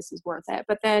don't know if this is worth it.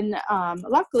 But then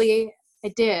luckily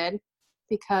I did,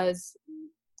 because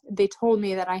they told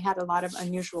me that I had a lot of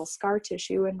unusual scar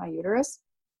tissue in my uterus.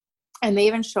 And they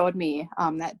even showed me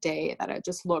that day that it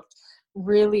just looked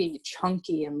really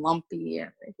chunky and lumpy.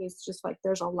 It's just like,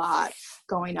 there's a lot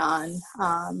going on.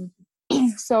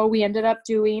 So we ended up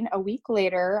doing, a week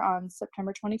later on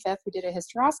September 25th, we did a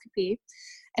hysteroscopy.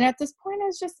 And at this point I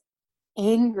was just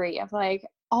angry of like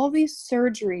all these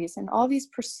surgeries and all these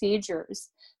procedures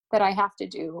that I have to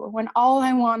do, when all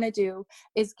I want to do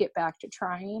is get back to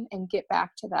trying and get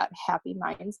back to that happy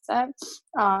mindset.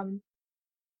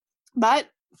 But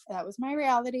that was my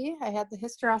reality. I had the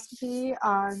hysteroscopy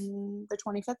on the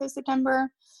 25th of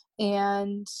September,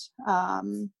 and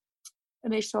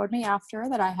they showed me after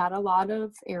that I had a lot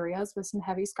of areas with some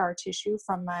heavy scar tissue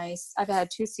from I've had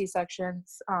 2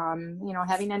 C-sections,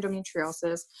 having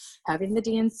endometriosis, having the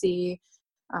DNC,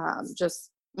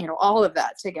 all of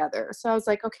that together. So I was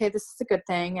like, okay, this is a good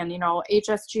thing. And,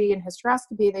 HSG and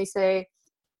hysteroscopy, they say,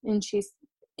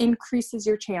 increases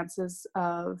your chances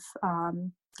of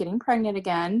getting pregnant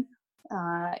again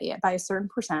by a certain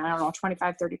percent. I don't know,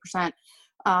 25, 30%.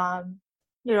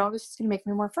 This is going to make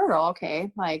me more fertile.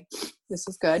 Okay, like, this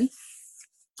is good.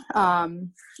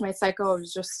 My cycle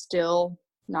was just still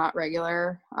not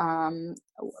regular. The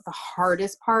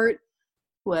hardest part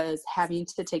was having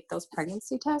to take those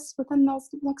pregnancy tests within those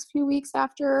next few weeks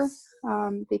after,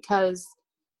 because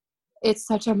it's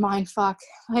such a mind fuck,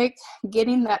 like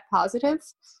getting that positive,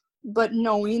 but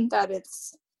knowing that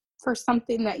it's for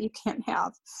something that you can't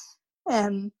have.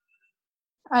 And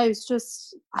I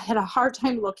had a hard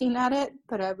time looking at it,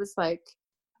 but I was like,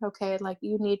 okay, like,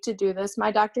 you need to do this.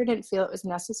 My doctor didn't feel it was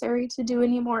necessary to do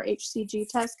any more HCG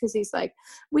tests, because he's like,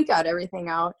 we got everything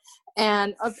out.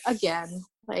 And again,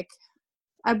 like,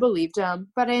 I believed him,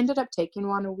 but I ended up taking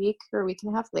one a week or a week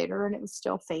and a half later, and it was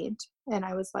still faint. And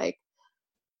I was like,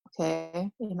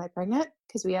 okay, am I pregnant?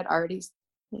 Because we had already,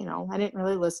 I didn't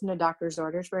really listen to doctor's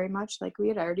orders very much. Like, we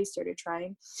had already started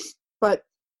trying, but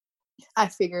I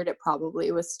figured it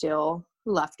probably was still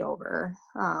left over.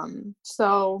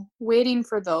 So waiting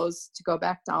for those to go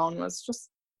back down was just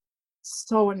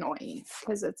so annoying,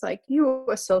 because it's like, you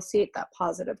associate that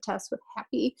positive test with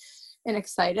happy and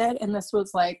excited. And this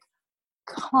was like,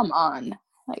 come on,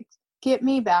 like, get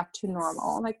me back to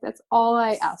normal. Like, that's all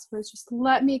I asked for, is just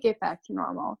let me get back to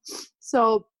normal.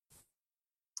 So,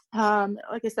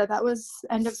 like I said, that was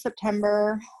end of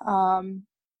September.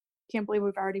 Can't believe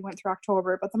we've already went through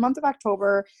October, but the month of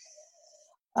October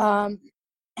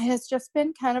has just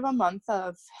been kind of a month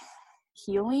of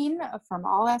healing from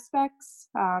all aspects.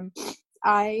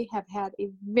 I have had a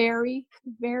very,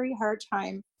 very hard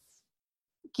time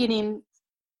getting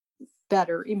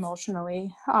better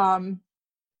emotionally. My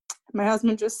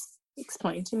husband just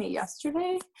explained to me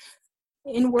yesterday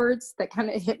in words that kind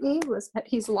of hit me, was that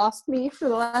he's lost me for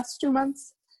the last 2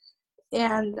 months.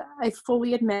 And I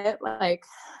fully admit, like,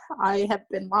 I have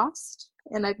been lost,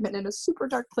 and I've been in a super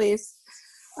dark place.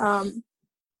 And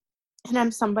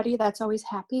I'm somebody that's always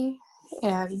happy,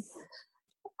 and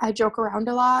I joke around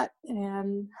a lot,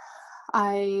 and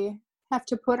I have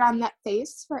to put on that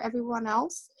face for everyone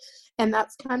else. And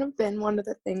that's kind of been one of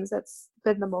the things that's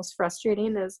been the most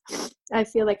frustrating, is I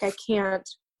feel like I can't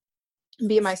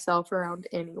be myself around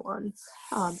anyone.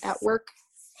 At work,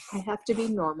 I have to be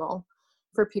normal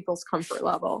for people's comfort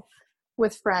level.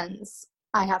 With friends,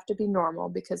 I have to be normal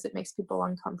because it makes people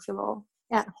uncomfortable.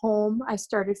 At home, I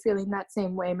started feeling that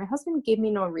same way. My husband gave me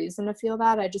no reason to feel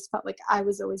that. I just felt like I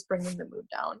was always bringing the mood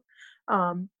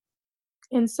down.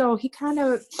 And so he kind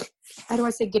of, I don't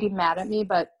want to say getting mad at me,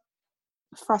 but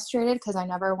frustrated, because I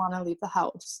never want to leave the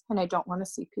house and I don't want to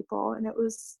see people. And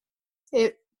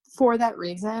it for that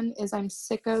reason, is I'm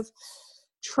sick of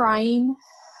trying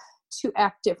to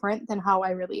act different than how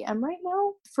I really am right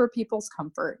now for people's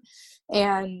comfort.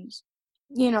 And,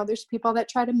 there's people that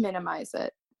try to minimize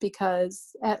it,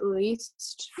 because at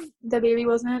least the baby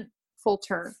wasn't full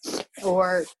term,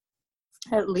 or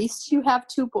At least you have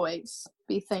 2 boys.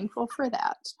 Be thankful for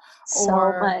that.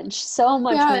 So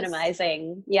much yes,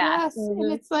 minimizing. Yeah. Yes. Mm-hmm.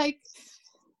 And it's like,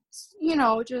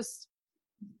 just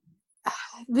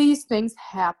these things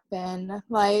happen.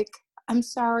 Like, I'm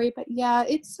sorry, but yeah,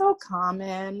 it's so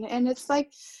common. And it's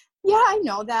like, yeah, I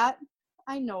know that.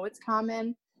 I know it's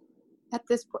common at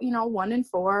this point, 1 in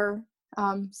 4.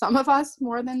 Some of us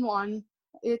more than one.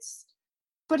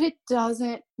 But it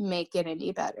doesn't make it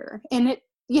any better. And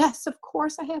yes, of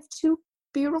course, I have 2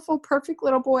 beautiful, perfect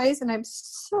little boys, and I'm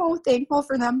so thankful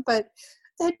for them, but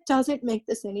that doesn't make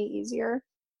this any easier.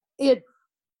 If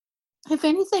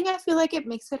anything, I feel like it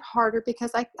makes it harder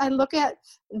because I look at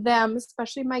them,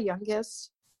 especially my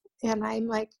youngest, and I'm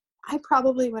like, I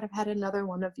probably would have had another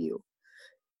one of you.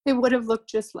 It would have looked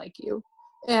just like you.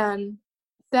 And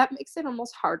that makes it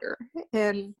almost harder.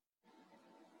 And,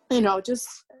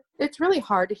 it's really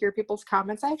hard to hear people's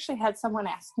comments. I actually had someone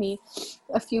ask me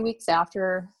a few weeks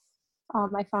after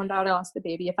I found out I lost the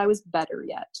baby if I was better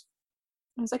yet.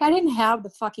 I was like, I didn't have the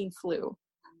fucking flu.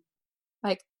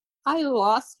 Like, I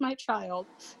lost my child.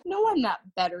 No, I'm not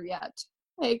better yet.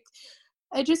 Like,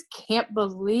 I just can't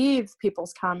believe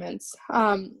people's comments.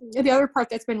 The other part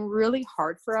that's been really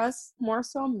hard for us, more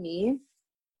so me,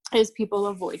 is people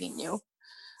avoiding you.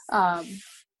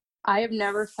 I have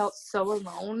never felt so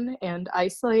alone and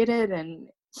isolated and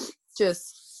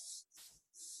just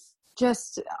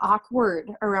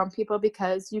awkward around people,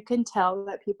 because you can tell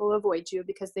that people avoid you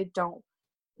because they don't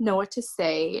know what to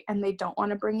say and they don't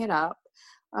want to bring it up.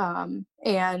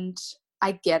 And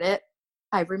I get it.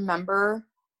 I remember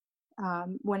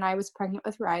when I was pregnant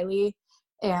with Riley,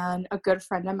 and a good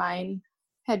friend of mine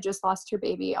had just lost her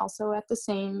baby also at the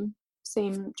same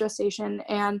gestation.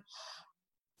 And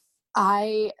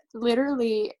I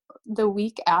literally, the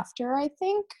week after, I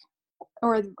think,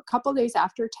 or a couple days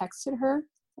after, texted her.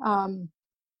 And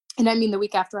I mean, the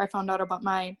week after I found out about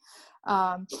mine,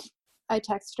 I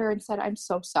texted her and said, I'm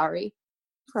so sorry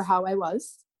for how I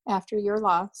was after your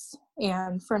loss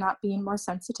and for not being more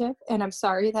sensitive. And I'm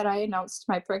sorry that I announced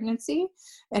my pregnancy.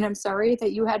 And I'm sorry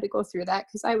that you had to go through that,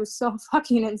 because I was so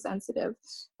fucking insensitive.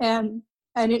 And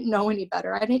I didn't know any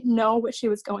better. I didn't know what she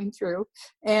was going through.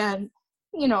 And,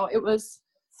 it was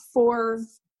 4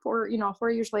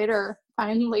 years later,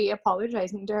 finally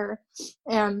apologizing to her.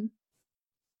 And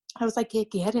I was like, I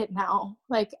get it now.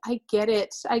 Like, I get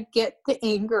it. I get the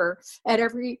anger at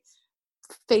every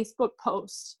Facebook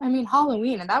post. I mean,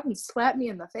 Halloween, and that one slapped me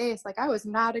in the face. Like, I was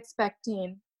not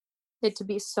expecting it to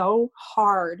be so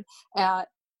hard at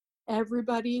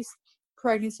everybody's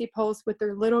pregnancy posts with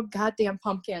their little goddamn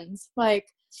pumpkins. Like,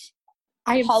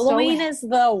 Halloween is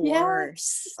the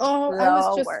worst. Oh, I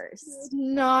was just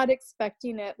not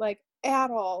expecting it, like, at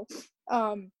all.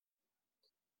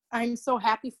 I'm so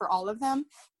happy for all of them.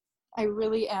 I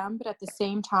really am. But at the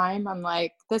same time, I'm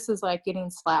like, this is like getting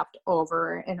slapped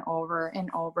over and over and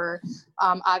over.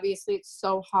 Obviously, it's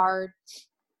so hard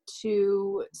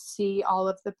to see all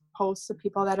of the posts of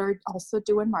people that are also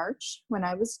due in March when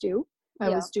I was due. I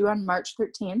was due on March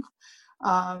 13th.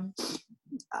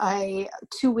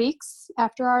 2 weeks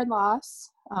after our loss,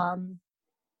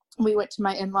 we went to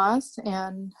my in-laws,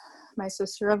 and my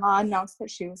sister-in-law announced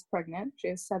that she was pregnant. She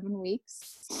was 7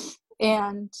 weeks.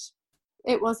 And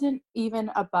it wasn't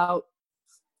even about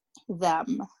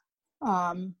them.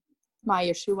 My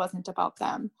issue wasn't about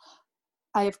them.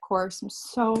 I, of course, am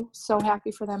so, so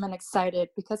happy for them and excited,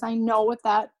 because I know what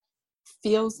that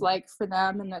feels like for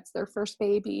them, and that's their first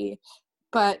baby.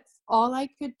 But all I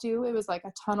could do, it was like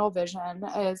a tunnel vision,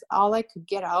 is all I could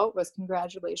get out was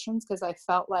congratulations, because I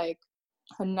felt like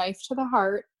a knife to the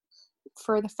heart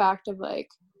for the fact of, like,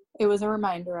 it was a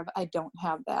reminder of, I don't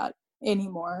have that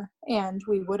anymore. And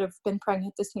we would have been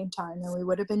pregnant at the same time, and we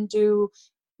would have been due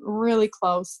really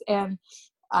close. And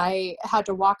I had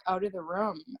to walk out of the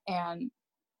room and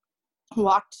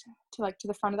walked to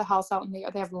the front of the house out in they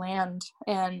have land,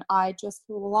 and I just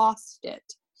lost it.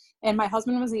 And my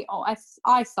husband was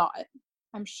I saw it.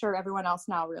 I'm sure everyone else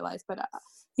now realized, but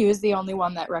he was the only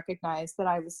one that recognized that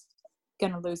I was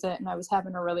going to lose it, and I was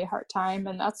having a really hard time.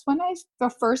 And that's when the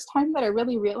first time that I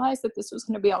really realized that this was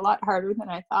going to be a lot harder than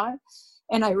I thought.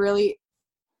 And I really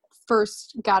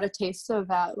first got a taste of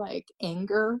that, like,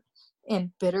 anger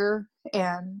and bitter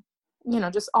and,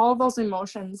 just all those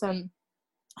emotions. And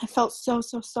I felt so,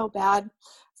 so, so bad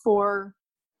for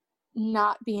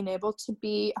not being able to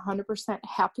be 100%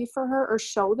 happy for her or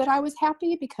show that I was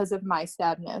happy because of my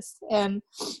sadness. And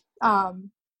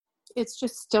it's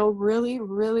just still really,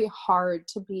 really hard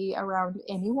to be around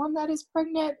anyone that is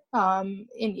pregnant, and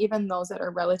even those that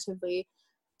are relatively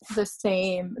the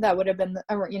same, that would have been,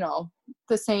 you know,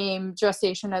 the same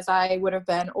gestation as I would have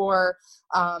been, or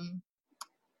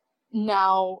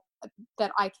now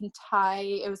that I can tie,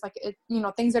 it was like, you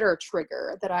know, things that are a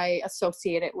trigger that I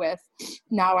associate it with.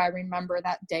 Now I remember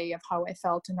that day of how I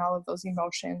felt and all of those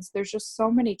emotions. There's just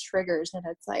so many triggers, and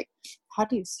it's like, how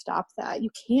do you stop that? You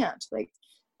can't. Like,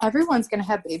 everyone's going to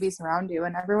have babies around you,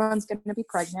 and everyone's going to be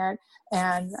pregnant.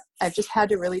 And I've just had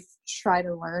to really try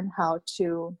to learn how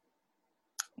to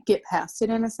get past it,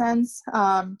 in a sense.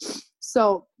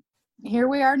 So here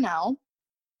we are now,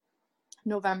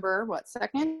 November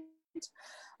 2nd.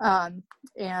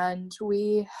 And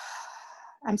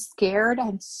I'm scared.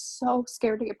 I'm so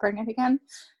scared to get pregnant again.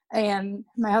 And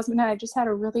my husband and I just had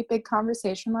a really big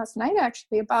conversation last night,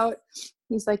 actually, about,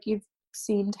 he's like, you've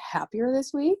seemed happier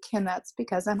this week, and that's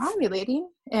because I'm ovulating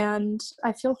and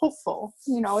I feel hopeful.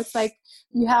 You know, it's like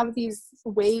you have these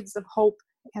waves of hope,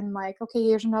 and like, okay,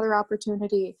 here's another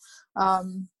opportunity.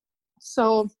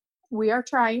 So we are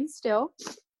trying still.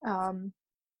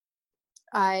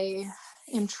 I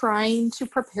am trying to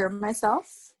prepare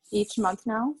myself each month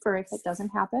now for if it doesn't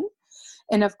happen.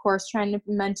 And of course, trying to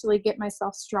mentally get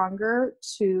myself stronger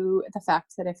to the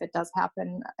fact that if it does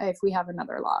happen, if we have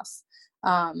another loss,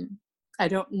 I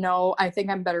don't know. I think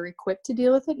I'm better equipped to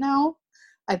deal with it now.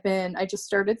 I just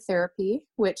started therapy,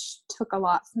 which took a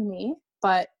lot for me,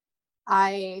 but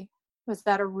I was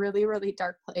at a really, really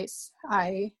dark place.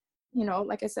 You know,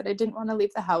 like I said, I didn't want to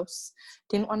leave the house,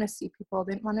 didn't want to see people,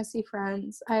 didn't want to see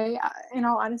friends. In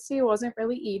all honesty, I wasn't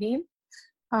really eating.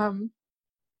 When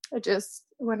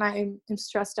I'm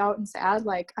stressed out and sad,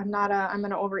 like, I'm going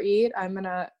to overeat. I'm going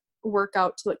to work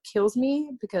out till it kills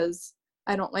me because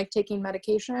I don't like taking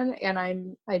medication, and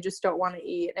I just don't want to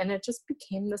eat. And it just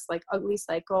became this like ugly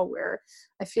cycle where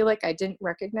I feel like I didn't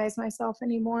recognize myself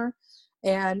anymore.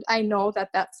 And I know that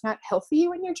that's not healthy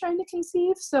when you're trying to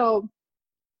conceive. So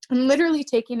I'm literally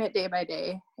taking it day by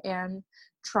day and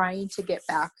trying to get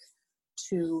back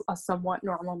to a somewhat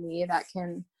normal me that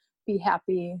can be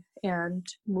happy and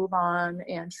move on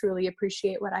and truly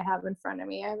appreciate what I have in front of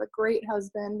me. I have a great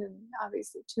husband and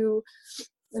obviously 2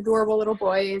 adorable little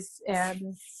boys,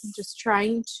 and just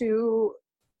trying to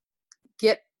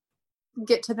get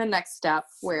to the next step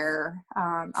where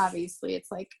obviously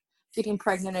it's like getting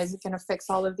pregnant isn't going to fix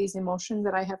all of these emotions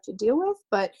that I have to deal with,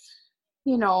 but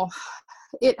you know,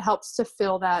 it helps to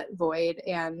fill that void,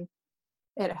 and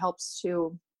it helps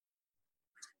to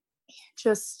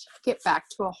just get back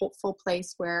to a hopeful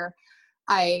place where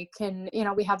I can, you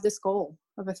know, we have this goal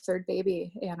of a 3rd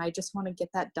baby, and I just want to get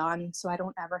that done so I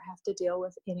don't ever have to deal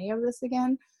with any of this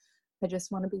again. I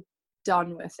just want to be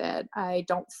done with it. I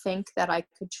don't think that I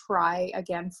could try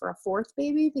again for a 4th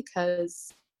baby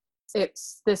because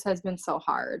this has been so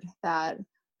hard that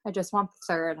I just want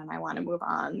the 3rd and I want to move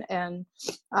on. And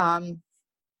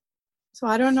so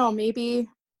I don't know, maybe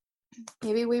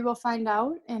we will find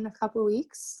out in a couple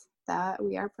weeks that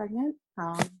we are pregnant.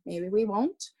 Maybe we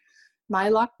won't. My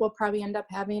luck, will probably end up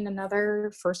having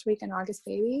another first week in August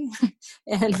baby.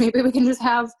 And maybe we can just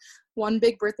have one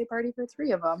big birthday party for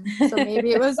 3 of them. So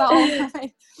maybe it was all,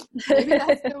 maybe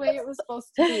that's the way it was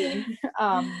supposed to be.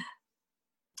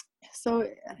 So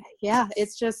yeah,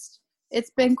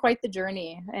 it's been quite the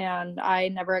journey, and I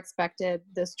never expected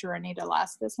this journey to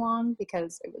last this long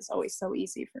because it was always so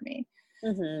easy for me.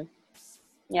 Mm-hmm.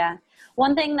 Yeah.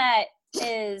 One thing that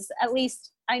is, at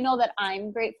least I know that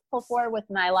I'm grateful for with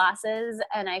my losses,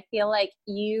 and I feel like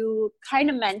you kind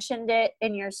of mentioned it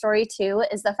in your story too,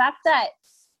 is the fact that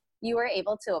you were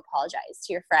able to apologize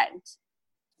to your friend.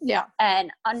 Yeah.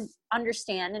 And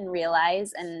understand and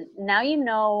realize, and now you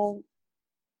know,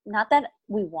 not that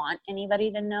we want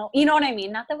anybody to know, you know what I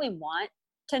mean? Not that we want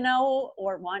to know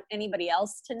or want anybody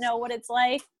else to know what it's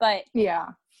like, but yeah,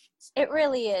 it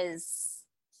really is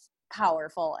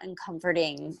powerful and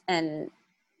comforting and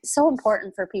so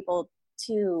important for people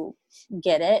to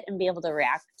get it and be able to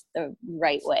react the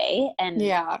right way. And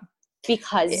yeah,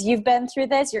 because you've been through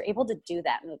this, you're able to do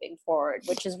that moving forward,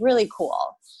 which is really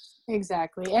cool.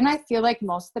 Exactly. And I feel like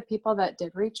most of the people that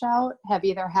did reach out have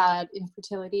either had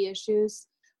infertility issues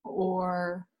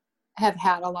or have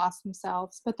had a loss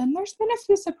themselves. But then there's been a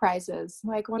few surprises.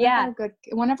 Like one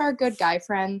of our good guy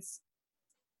friends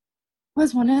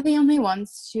was one of the only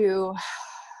ones to,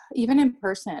 even in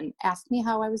person, ask me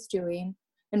how I was doing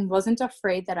and wasn't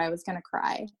afraid that I was going to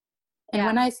cry. And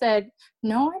when I said,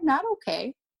 no, I'm not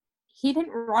okay, he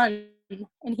didn't run,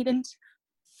 and he didn't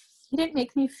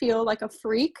make me feel like a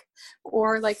freak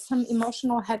or like some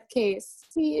emotional head case.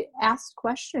 He asked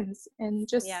questions and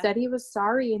just said he was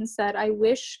sorry and said, I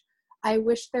wish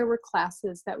there were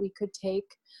classes that we could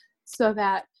take so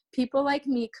that people like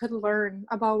me could learn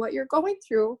about what you're going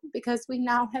through, because we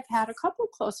now have had a couple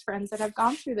close friends that have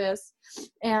gone through this.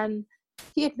 And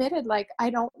he admitted, like, I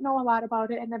don't know a lot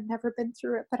about it and I've never been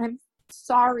through it, but I'm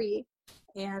sorry.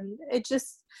 And it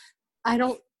just, I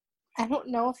don't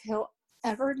know if he'll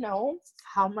ever know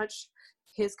how much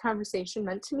his conversation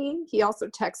meant to me. He also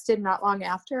texted not long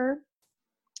after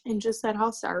and just said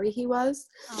how sorry he was.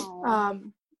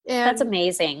 And that's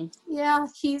amazing. Yeah,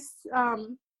 he's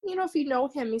you know, if you know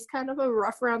him, he's kind of a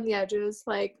rough around the edges,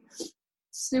 like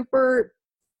super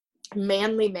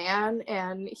manly man,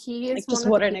 and he is just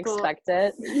wouldn't expect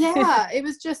it. Yeah, it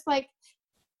was just like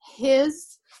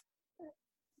his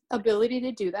ability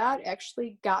to do that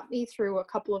actually got me through a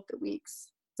couple of the weeks.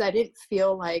 I didn't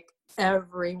feel like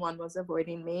everyone was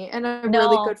avoiding me. And a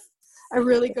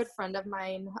really good friend of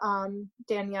mine,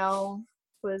 Danielle,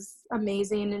 was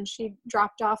amazing, and she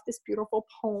dropped off this beautiful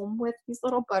poem with these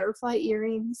little butterfly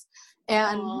earrings.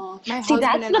 And my husband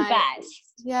that's and the I, best.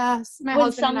 Yes, my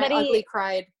husband and I ugly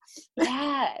cried.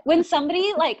 Yeah, when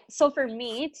somebody, like, so for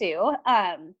me too,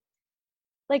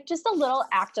 like, just a little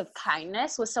act of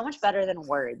kindness was so much better than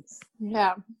words.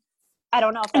 Yeah. I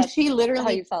don't know if that's she literally, how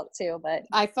you felt too, but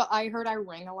I heard our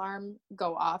ring alarm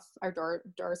go off, our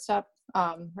doorstep,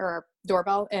 or our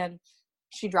doorbell, and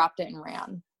she dropped it and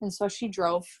ran. And so she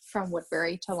drove from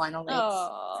Woodbury to Lino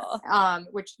Lakes,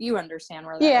 which you understand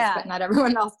where that is, but not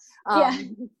everyone else.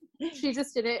 She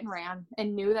just did it and ran,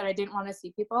 and knew that I didn't want to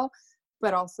see people,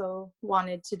 but also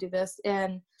wanted to do this.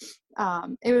 And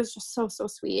it was just so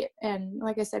sweet. And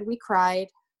like I said, we cried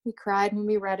when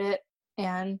we read it,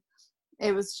 and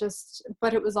it was just,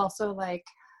 but it was also like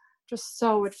just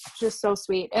so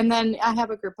sweet. And then I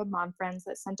have a group of mom friends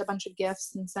that sent a bunch of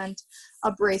gifts and sent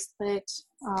a bracelet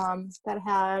that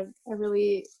had a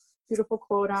really beautiful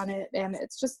quote on it. And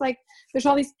it's just like, there's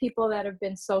all these people that have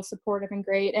been so supportive and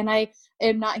great. And I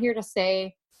am not here to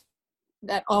say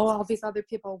that, all these other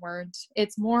people weren't.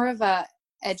 It's more of a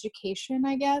education,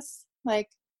 I guess. Like,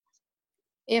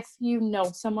 if you know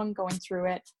someone going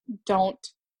through it, don't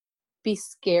be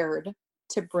scared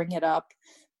to bring it up,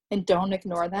 and don't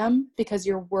ignore them because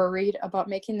you're worried about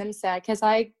making them sad, because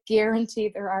I guarantee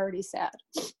they're already sad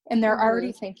and they're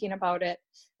already thinking about it,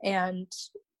 and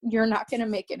you're not going to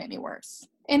make it any worse.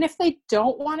 And if they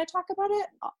don't want to talk about it,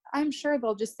 I'm sure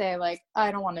they'll just say, like,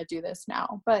 I don't want to do this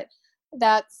now. But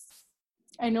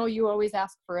I know you always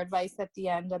ask for advice at the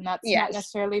end, and that's not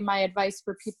necessarily my advice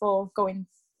for people going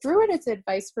through it. It's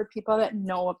advice for people that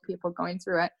know of people going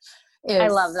through it. I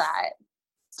love that.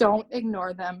 Don't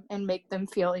ignore them and make them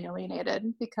feel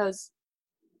alienated, because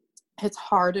it's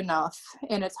hard enough,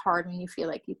 and it's hard when you feel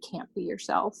like you can't be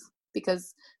yourself,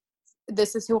 because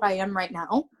this is who I am right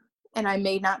now, and I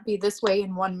may not be this way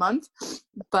in 1 month,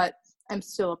 but I'm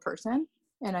still a person,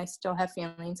 and I still have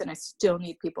feelings, and I still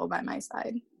need people by my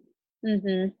side.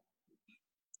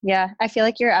 Yeah, I feel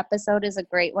like your episode is a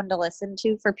great one to listen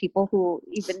to for people who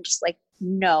even just like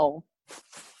know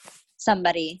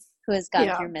somebody who has gone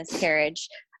through miscarriage.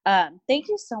 Thank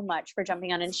you so much for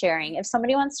jumping on and sharing. If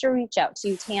somebody wants to reach out to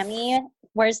you, Tammy,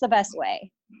 where's the best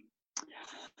way?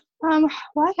 Well,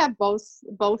 I have both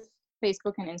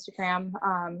Facebook and Instagram.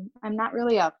 I'm not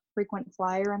really a frequent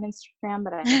flyer on Instagram,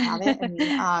 but I have it, and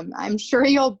I'm sure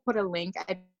you'll put a link.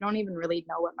 I don't even really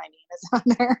know what my name is on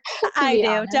there. I do.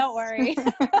 Honest. Don't worry.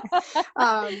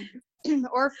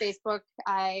 Or Facebook,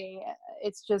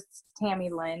 it's just Tammy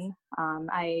Lynn.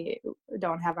 I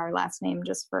don't have our last name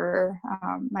just for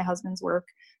my husband's work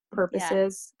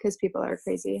purposes, because people are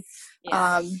crazy.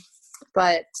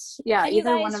 But yeah, and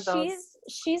either one of those.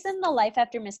 She's in the Life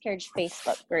After Miscarriage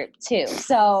Facebook group too.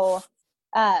 So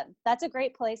that's a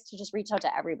great place to just reach out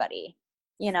to everybody,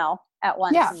 at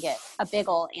once and get a big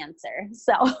ol' answer.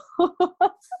 So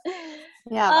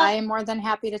I am more than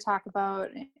happy to talk about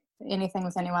anything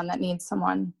with anyone that needs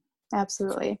someone.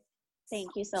 Absolutely.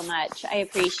 Thank you so much. I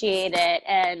appreciate it.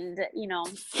 And,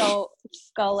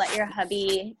 go let your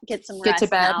hubby get some rest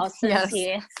now, since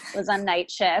he was on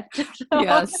night shift. So,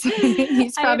 yes.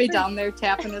 He's probably down there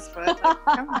tapping his foot. Like,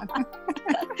 come on.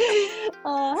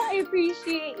 I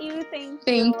appreciate you.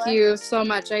 Thank you so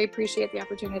much. I appreciate the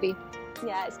opportunity.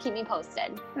 Yes. Keep me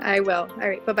posted. I will. All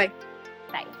right. Bye-bye.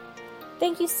 Bye.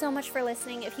 Thank you so much for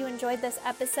listening. If you enjoyed this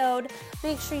episode,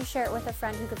 make sure you share it with a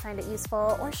friend who could find it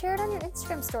useful, or share it on your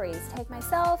Instagram stories. Tag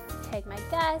myself, tag my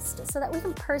guest, so that we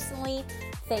can personally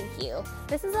thank you.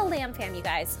 This is a Lamb fam, you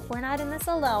guys. We're not in this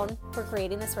alone. We're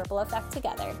creating this ripple effect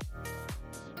together.